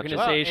that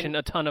organization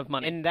a ton of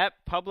money. And that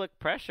public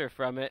pressure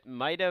from it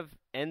might have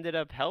ended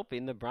up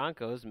helping the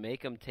Broncos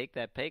make them take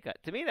that pay cut.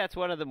 To me, that's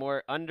one of the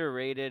more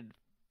underrated,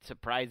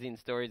 surprising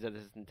stories of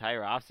this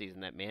entire offseason,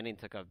 that Manning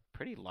took a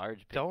pretty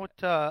large pay cut.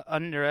 Don't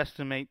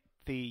underestimate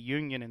the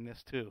union in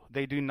this, too.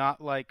 They do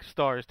not like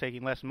stars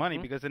taking less money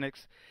because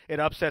it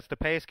upsets the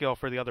pay scale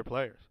for the other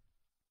players.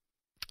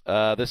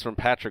 This from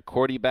Patrick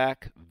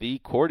Quarterback, the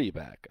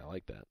quarterback. I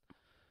like that.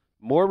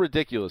 More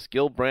ridiculous,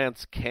 Gil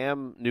Brandt's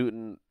Cam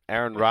Newton,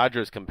 Aaron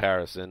Rodgers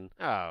comparison.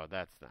 Oh,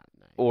 that's not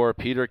nice. Or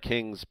Peter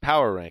King's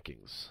power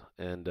rankings.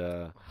 And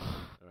all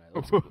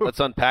right, let's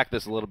unpack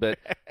this a little bit.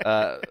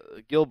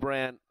 Gil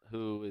Brandt,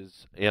 who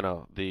is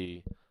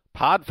the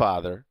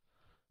Podfather,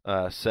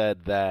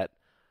 said that.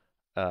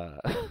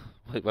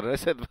 Wait, what did I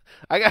say?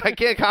 I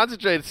can't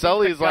concentrate.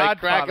 Sully's like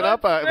cracking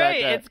up.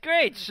 It's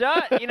great.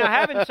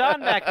 Having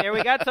Sean back there,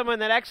 we got someone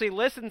that actually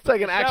listens. It's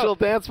like an actual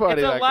dance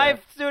party. It's a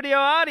live studio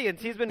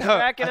audience. He's been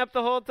cracking up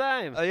the whole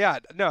time.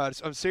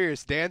 I'm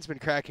serious. Dan's been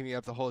cracking me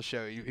up the whole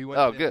show. He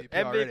went to good.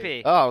 MVP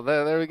already. Oh,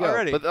 there we go.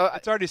 Already. But,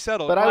 it's already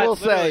settled. But I will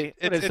say,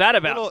 what is that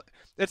about?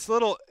 It's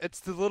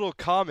the little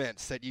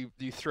comments that you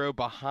throw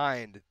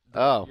behind.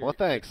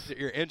 Thanks.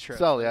 Your intro.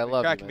 Sully, I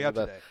love you. Cracking me up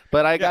today.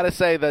 But I got to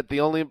say that the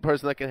only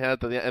person that can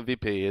hand to the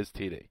MVP is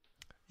TD.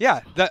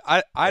 Yeah,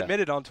 I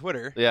admitted on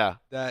Twitter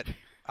that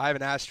I have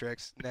an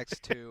asterisk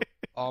next to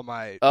all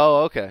my...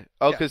 Oh, okay.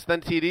 Oh, because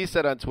then TD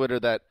said on Twitter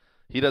that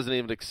he doesn't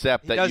even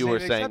accept that you were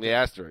saying the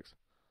asterisk.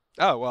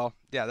 Oh, well,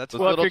 yeah, that's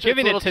Well, if you're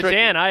giving it to tricky.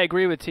 Dan, I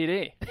agree with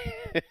TD.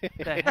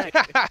 The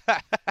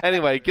heck?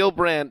 Anyway, Gil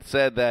Brandt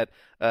said that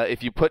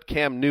if you put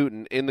Cam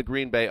Newton in the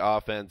Green Bay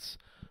offense,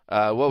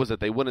 what was it?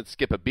 They wouldn't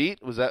skip a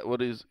beat? Was that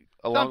what is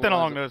Something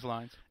along those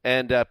lines.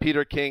 And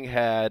Peter King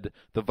had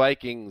the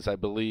Vikings, I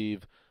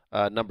believe,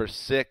 number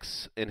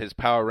 6 in his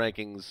power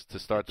rankings to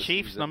start the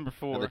Chiefs season. number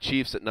 4. And the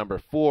Chiefs at number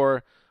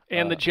 4.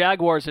 And the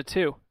Jaguars at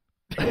 2.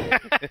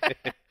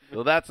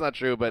 Well, that's not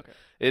true, but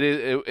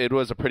it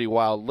was a pretty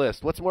wild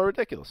list. What's more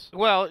ridiculous?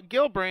 Well,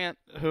 Gil Brandt,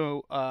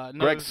 who knows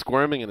Greg's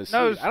squirming in his seat.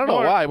 knows I don't know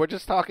more- why. We're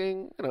just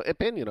talking,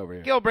 opinion over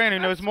here. Gil Brandt, who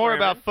Not knows more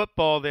about swearing.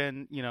 football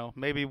than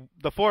maybe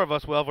the four of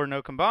us will ever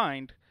know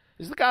combined.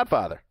 He's the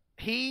Godfather.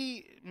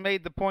 He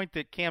made the point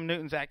that Cam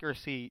Newton's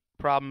accuracy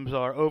problems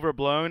are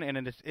overblown,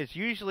 and it's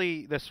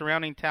usually the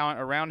surrounding talent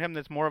around him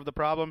that's more of the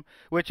problem,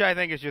 which I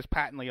think is just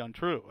patently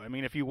untrue. I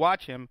mean, if you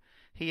watch him,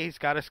 he's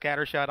got a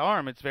scattershot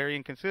arm. It's very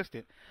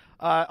inconsistent.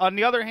 On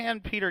the other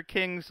hand, Peter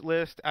King's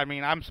list, I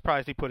mean, I'm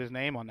surprised he put his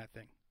name on that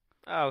thing.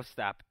 Oh,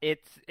 stop.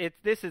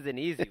 This is an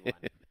easy one.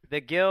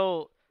 The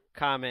Gill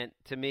comment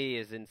to me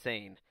is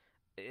insane.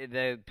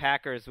 The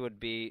Packers would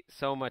be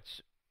so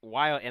much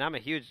wild, and I'm a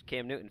huge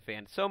Cam Newton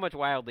fan, so much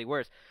wildly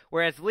worse.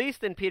 Whereas, at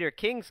least in Peter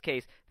King's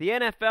case, the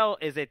NFL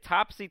is a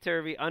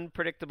topsy-turvy,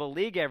 unpredictable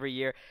league every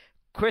year.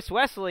 Chris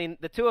Wesseling,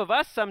 the two of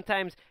us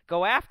sometimes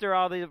go after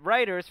all the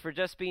writers for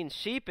just being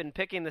sheep and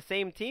picking the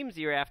same teams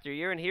year after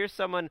year, and here's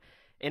someone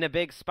in a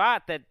big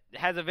spot that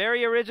has a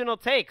very original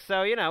take.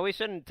 So, we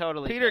shouldn't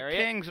totally Peter bury it.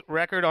 King's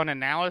record on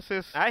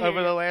analysis I hear over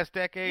you. the last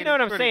decade. You know what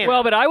is I'm pretty saying? good.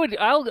 Well, but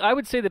I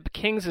would say that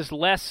Kings is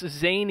less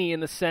zany in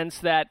the sense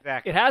that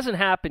Exactly. it hasn't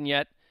happened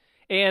yet.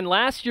 And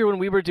last year when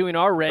we were doing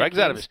our rankings, Greg's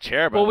out of his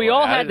chair, by well, the we way.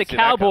 all I had the didn't see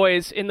that coming.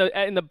 Cowboys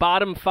in the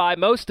bottom 5.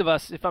 Most of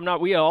us, if I'm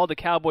not, we had all the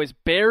Cowboys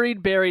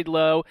buried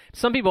low.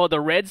 Some people had the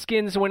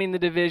Redskins winning the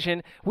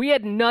division. We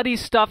had nutty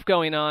stuff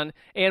going on,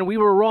 and we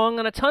were wrong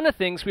on a ton of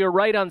things. We were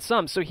right on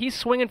some. So he's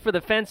swinging for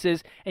the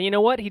fences, and you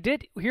know what he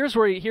did? Here's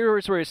where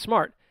he's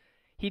smart.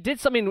 He did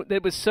something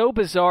that was so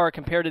bizarre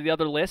compared to the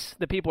other lists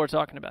that people are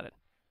talking about it.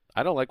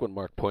 I don't like when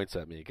Mark points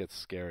at me. It gets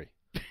scary.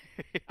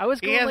 I was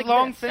He going has like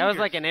long this. That was fingers.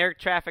 like an air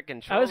traffic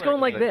controller. I was going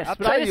like this, I'll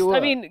but tell I you just, what. I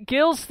mean,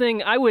 Gill's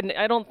thing, I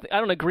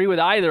don't agree with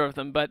either of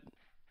them, but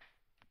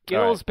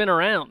Gill's right. been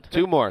around.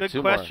 Two more. Good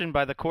two question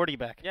by the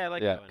quarterback. Yeah, I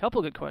like Yeah. that one.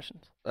 Couple good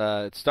questions.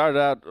 more. It started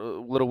out a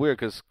little weird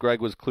because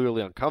Greg was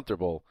clearly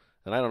uncomfortable,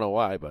 and I don't know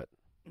why, but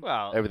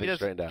Well, everything Because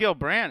straightened out. Gil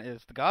Brandt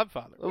is the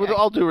Godfather. With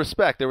all due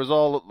respect, there was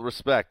all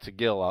respect to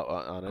Gil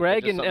on it.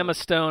 Greg Just and something- Emma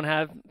Stone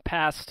have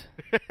passed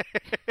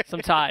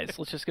some ties.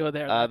 Let's just go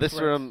there. This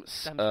That's where from it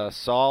stems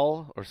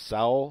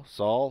from.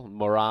 Saul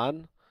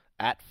Moran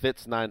at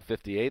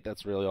Fitz958.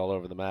 That's really all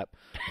over the map.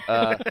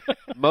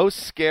 Most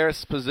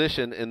scarce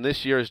position in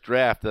this year's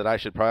draft that I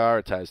should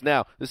prioritize.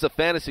 Now, this is a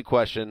fantasy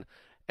question,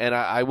 and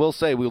I will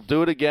say we'll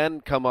do it again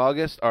come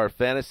August. Our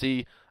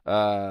fantasy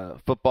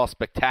football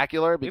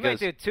spectacular. We might Because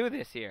do 2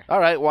 this year. all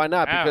right, why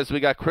not? Wow. Because we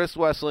got Chris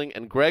Wesseling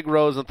and Greg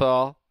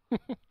Rosenthal.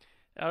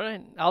 All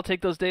right, I'll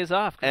take those days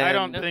off. And- I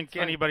don't No, think it's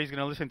fine. anybody's going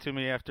to listen to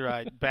me after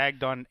I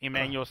bagged on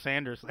Emmanuel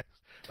Sanders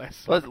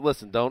last summer.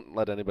 Listen, don't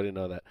let anybody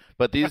know that.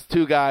 But these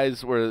two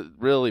guys were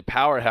really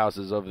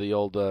powerhouses of the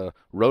old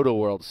Roto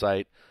World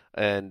site,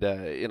 and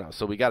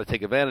so we got to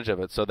take advantage of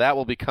it. So that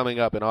will be coming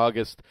up in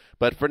August.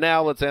 But for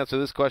now, let's answer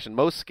this question: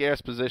 most scarce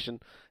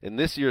position in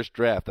this year's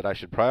draft that I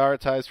should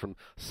prioritize, from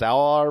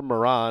Salar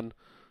Moran,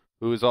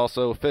 who is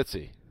also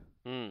Fitzy.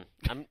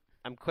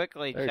 I'm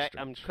quickly Very I'm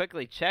strange.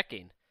 quickly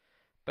checking,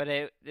 but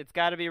it's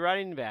got to be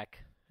running back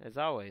as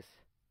always.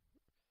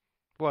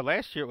 Well,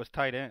 last year it was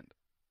tight end.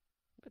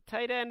 But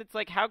tight end, it's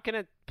like how can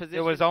a position?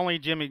 It was only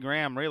Jimmy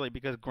Graham, really,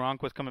 because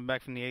Gronk was coming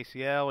back from the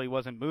ACL. He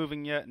wasn't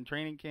moving yet in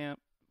training camp.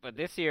 But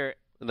this year,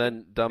 And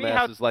then how-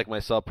 dumbasses like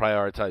myself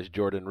prioritize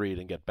Jordan Reed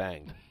and get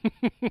banged.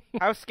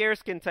 how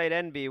scarce can tight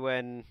end be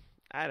when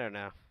I don't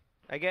know?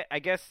 I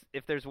guess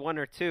if there's 1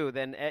 or 2,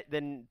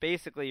 then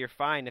basically you're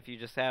fine if you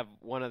just have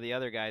one of the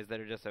other guys that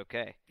are just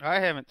okay. I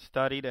haven't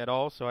studied at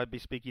all, so I'd be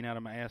speaking out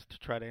of my ass to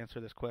try to answer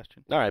this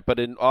question. All right, but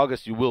in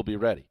August you will be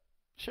ready.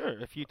 Sure,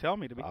 if you tell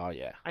me to be. Oh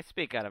yeah, I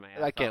speak out of my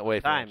ass. I can't all the wait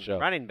for that time. show.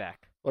 Running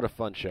back. what a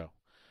fun show.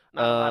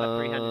 Not a lot of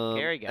 300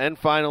 carry guys. And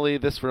finally,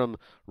 this from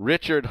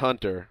Richard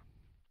Hunter,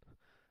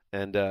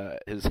 and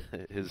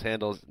his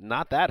handle's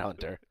not that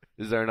Hunter.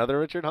 Is there another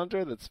Richard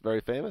Hunter that's very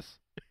famous?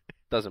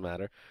 Doesn't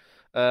matter.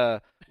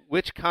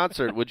 Which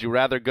concert would you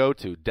rather go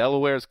to?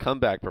 Delaware's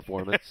comeback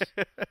performance.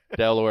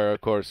 Delaware,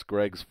 of course,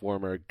 Greg's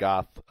former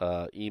goth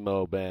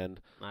emo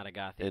band Not a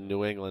goth. in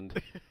New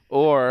England,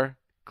 or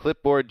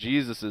Clipboard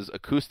Jesus's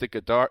acoustic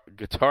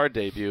guitar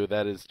debut.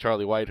 That is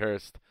Charlie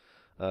Whitehurst,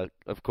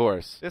 of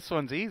course. This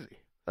one's easy.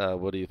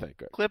 What do you think,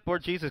 Greg?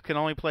 Clipboard Jesus can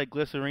only play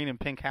Glycerine and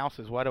Pink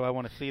Houses. Why do I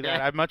want to see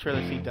that? I'd much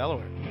rather see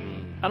Delaware.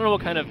 I don't know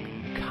what kind of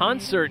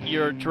concert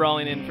you're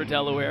drawing in for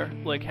Delaware.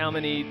 Like how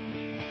many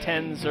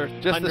tens or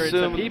Just hundreds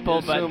assume, of people,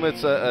 assume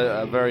it's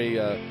a very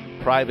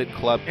private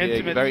club gig,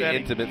 Intimate very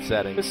setting. intimate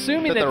setting. but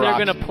assuming It's that at the they're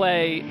going Roxy. to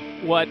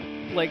play what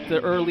like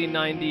the early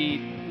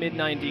 90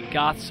 mid-90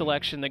 goth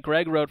selection that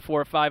Greg wrote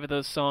 4 or 5 of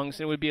those songs,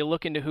 and it would be a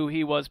look into who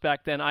he was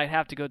back then, I'd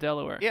have to go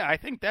Delaware. Yeah, I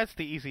think that's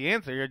the easy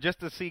answer. Just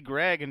to see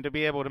Greg and to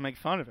be able to make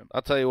fun of him.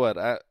 I'll tell you what,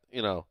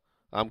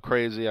 I'm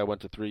crazy. I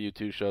went to 3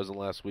 U2 shows in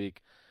the last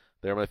week.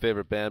 They're my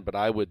favorite band, but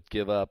I would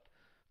give up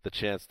the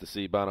chance to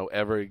see Bono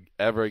ever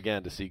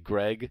again, to see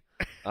Greg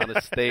on a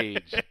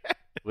stage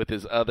with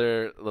his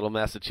other little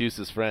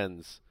Massachusetts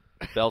friends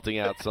belting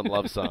out some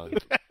love song.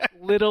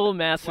 Little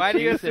Massachusetts. Why do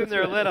you assume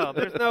they're little?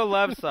 There's no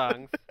love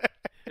songs.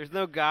 There's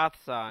no goth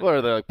songs. What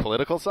are they, like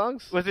political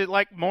songs? Was it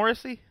like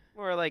Morrissey?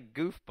 More like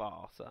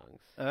goofball songs.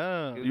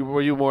 Oh.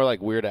 Were you more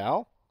like Weird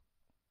Al?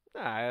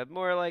 Nah,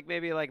 more like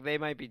maybe like They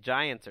Might Be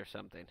Giants or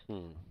something.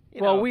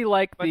 We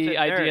like bunch the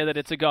of idea nerds. that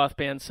it's a goth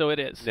band, so it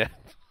is. Yeah,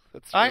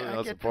 that's really the I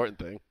most get important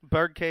thing.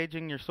 Bird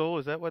caging your soul,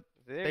 is that what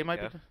There they you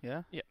might go. be?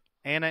 Yeah. Yeah.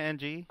 Anna and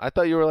G. I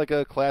thought you were like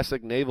a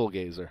classic navel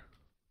gazer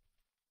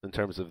in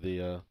terms of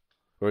the,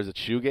 or is it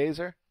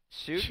shoegazer?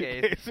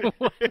 Shoegaze.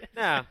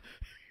 No.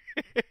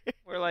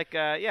 We're like,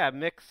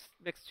 mix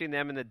between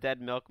them and the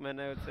Dead Milkmen,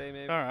 I would say,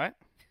 maybe. All right.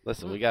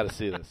 Listen, we got to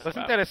see this.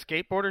 Wasn't that a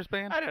skateboarders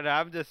band? I don't know.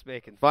 I'm just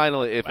making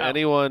Finally,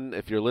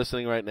 if you're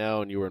listening right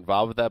now and you were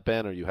involved with that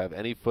band, or you have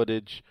any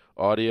footage,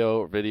 audio,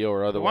 or video,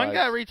 or otherwise, One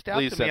guy reached out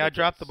please to send me. it I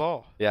dropped us. the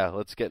ball. Yeah,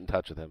 let's get in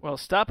touch with him. Well,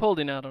 stop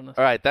holding out on us.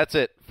 All right, that's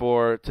it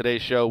for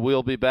today's show.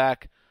 We'll be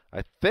back.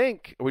 I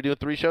think, are we doing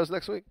 3 shows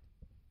next week?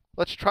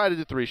 Let's try to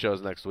do 3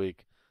 shows next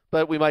week,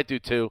 but we might do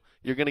 2.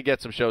 You're going to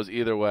get some shows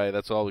either way.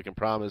 That's all we can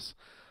promise.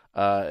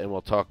 And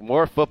we'll talk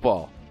more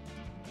football.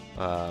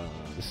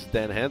 This is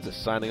Dan Hansis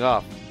signing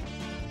off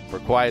for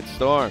Quiet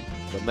Storm,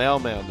 the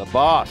mailman, the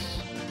boss,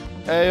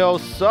 Ayo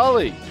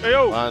Sully,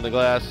 behind the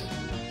glass,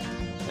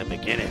 and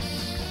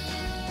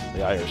McGinnis,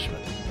 the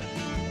Irishman.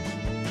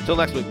 Until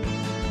next week.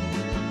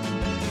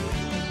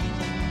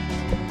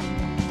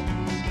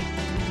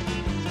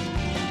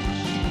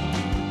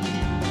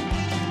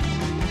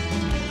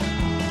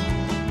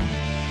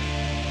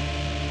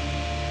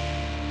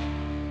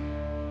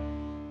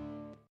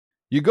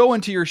 You go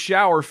into your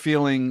shower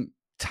feeling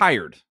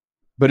tired,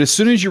 but as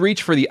soon as you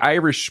reach for the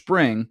Irish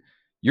Spring,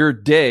 your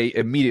day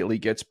immediately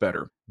gets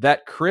better.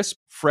 That crisp,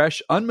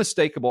 fresh,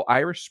 unmistakable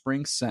Irish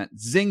Spring scent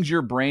zings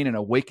your brain and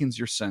awakens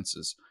your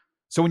senses.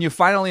 So when you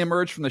finally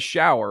emerge from the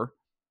shower,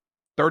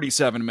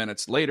 37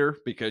 minutes later,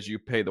 because you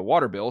pay the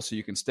water bill so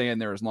you can stay in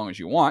there as long as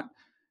you want,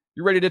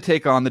 you're ready to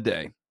take on the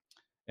day.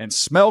 And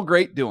smell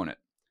great doing it.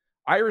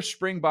 Irish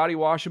Spring Body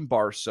Wash and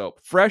Bar Soap.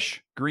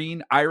 Fresh,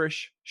 green,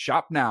 Irish.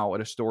 Shop now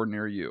at a store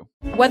near you.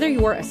 Whether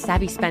you're a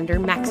savvy spender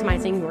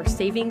maximizing your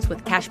savings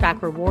with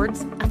cashback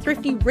rewards, a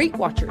thrifty rate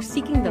watcher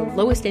seeking the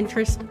lowest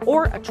interest,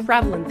 or a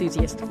travel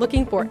enthusiast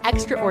looking for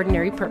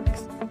extraordinary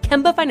perks,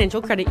 Kemba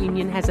Financial Credit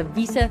Union has a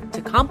visa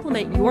to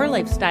complement your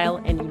lifestyle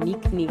and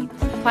unique needs.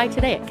 Apply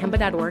today at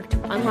Kemba.org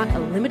to unlock a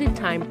limited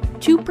time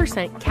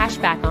 2% cash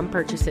back on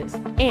purchases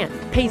and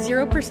pay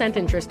 0%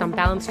 interest on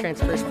balance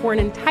transfers for an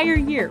entire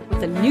year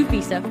with a new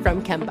visa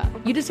from Kemba.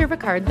 You deserve a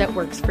card that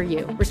works for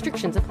you.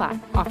 Restrictions apply.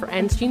 Offer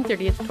ends June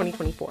 30th,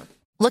 2024.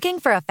 Looking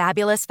for a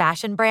fabulous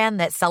fashion brand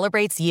that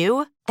celebrates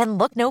you? Then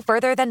look no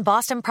further than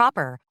Boston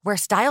Proper, where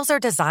styles are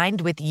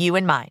designed with you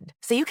in mind,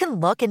 so you can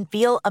look and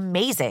feel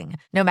amazing,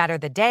 no matter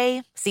the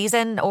day,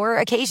 season, or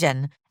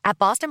occasion. At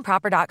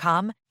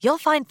BostonProper.com, you'll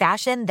find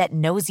fashion that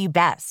knows you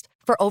best.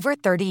 For over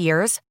 30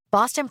 years,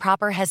 Boston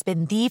Proper has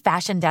been the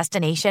fashion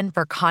destination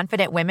for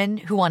confident women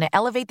who want to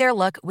elevate their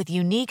look with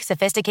unique,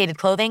 sophisticated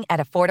clothing at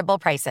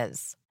affordable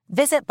prices.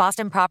 Visit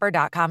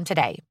BostonProper.com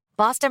today.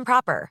 Boston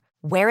Proper.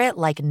 Wear it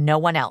like no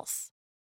one else.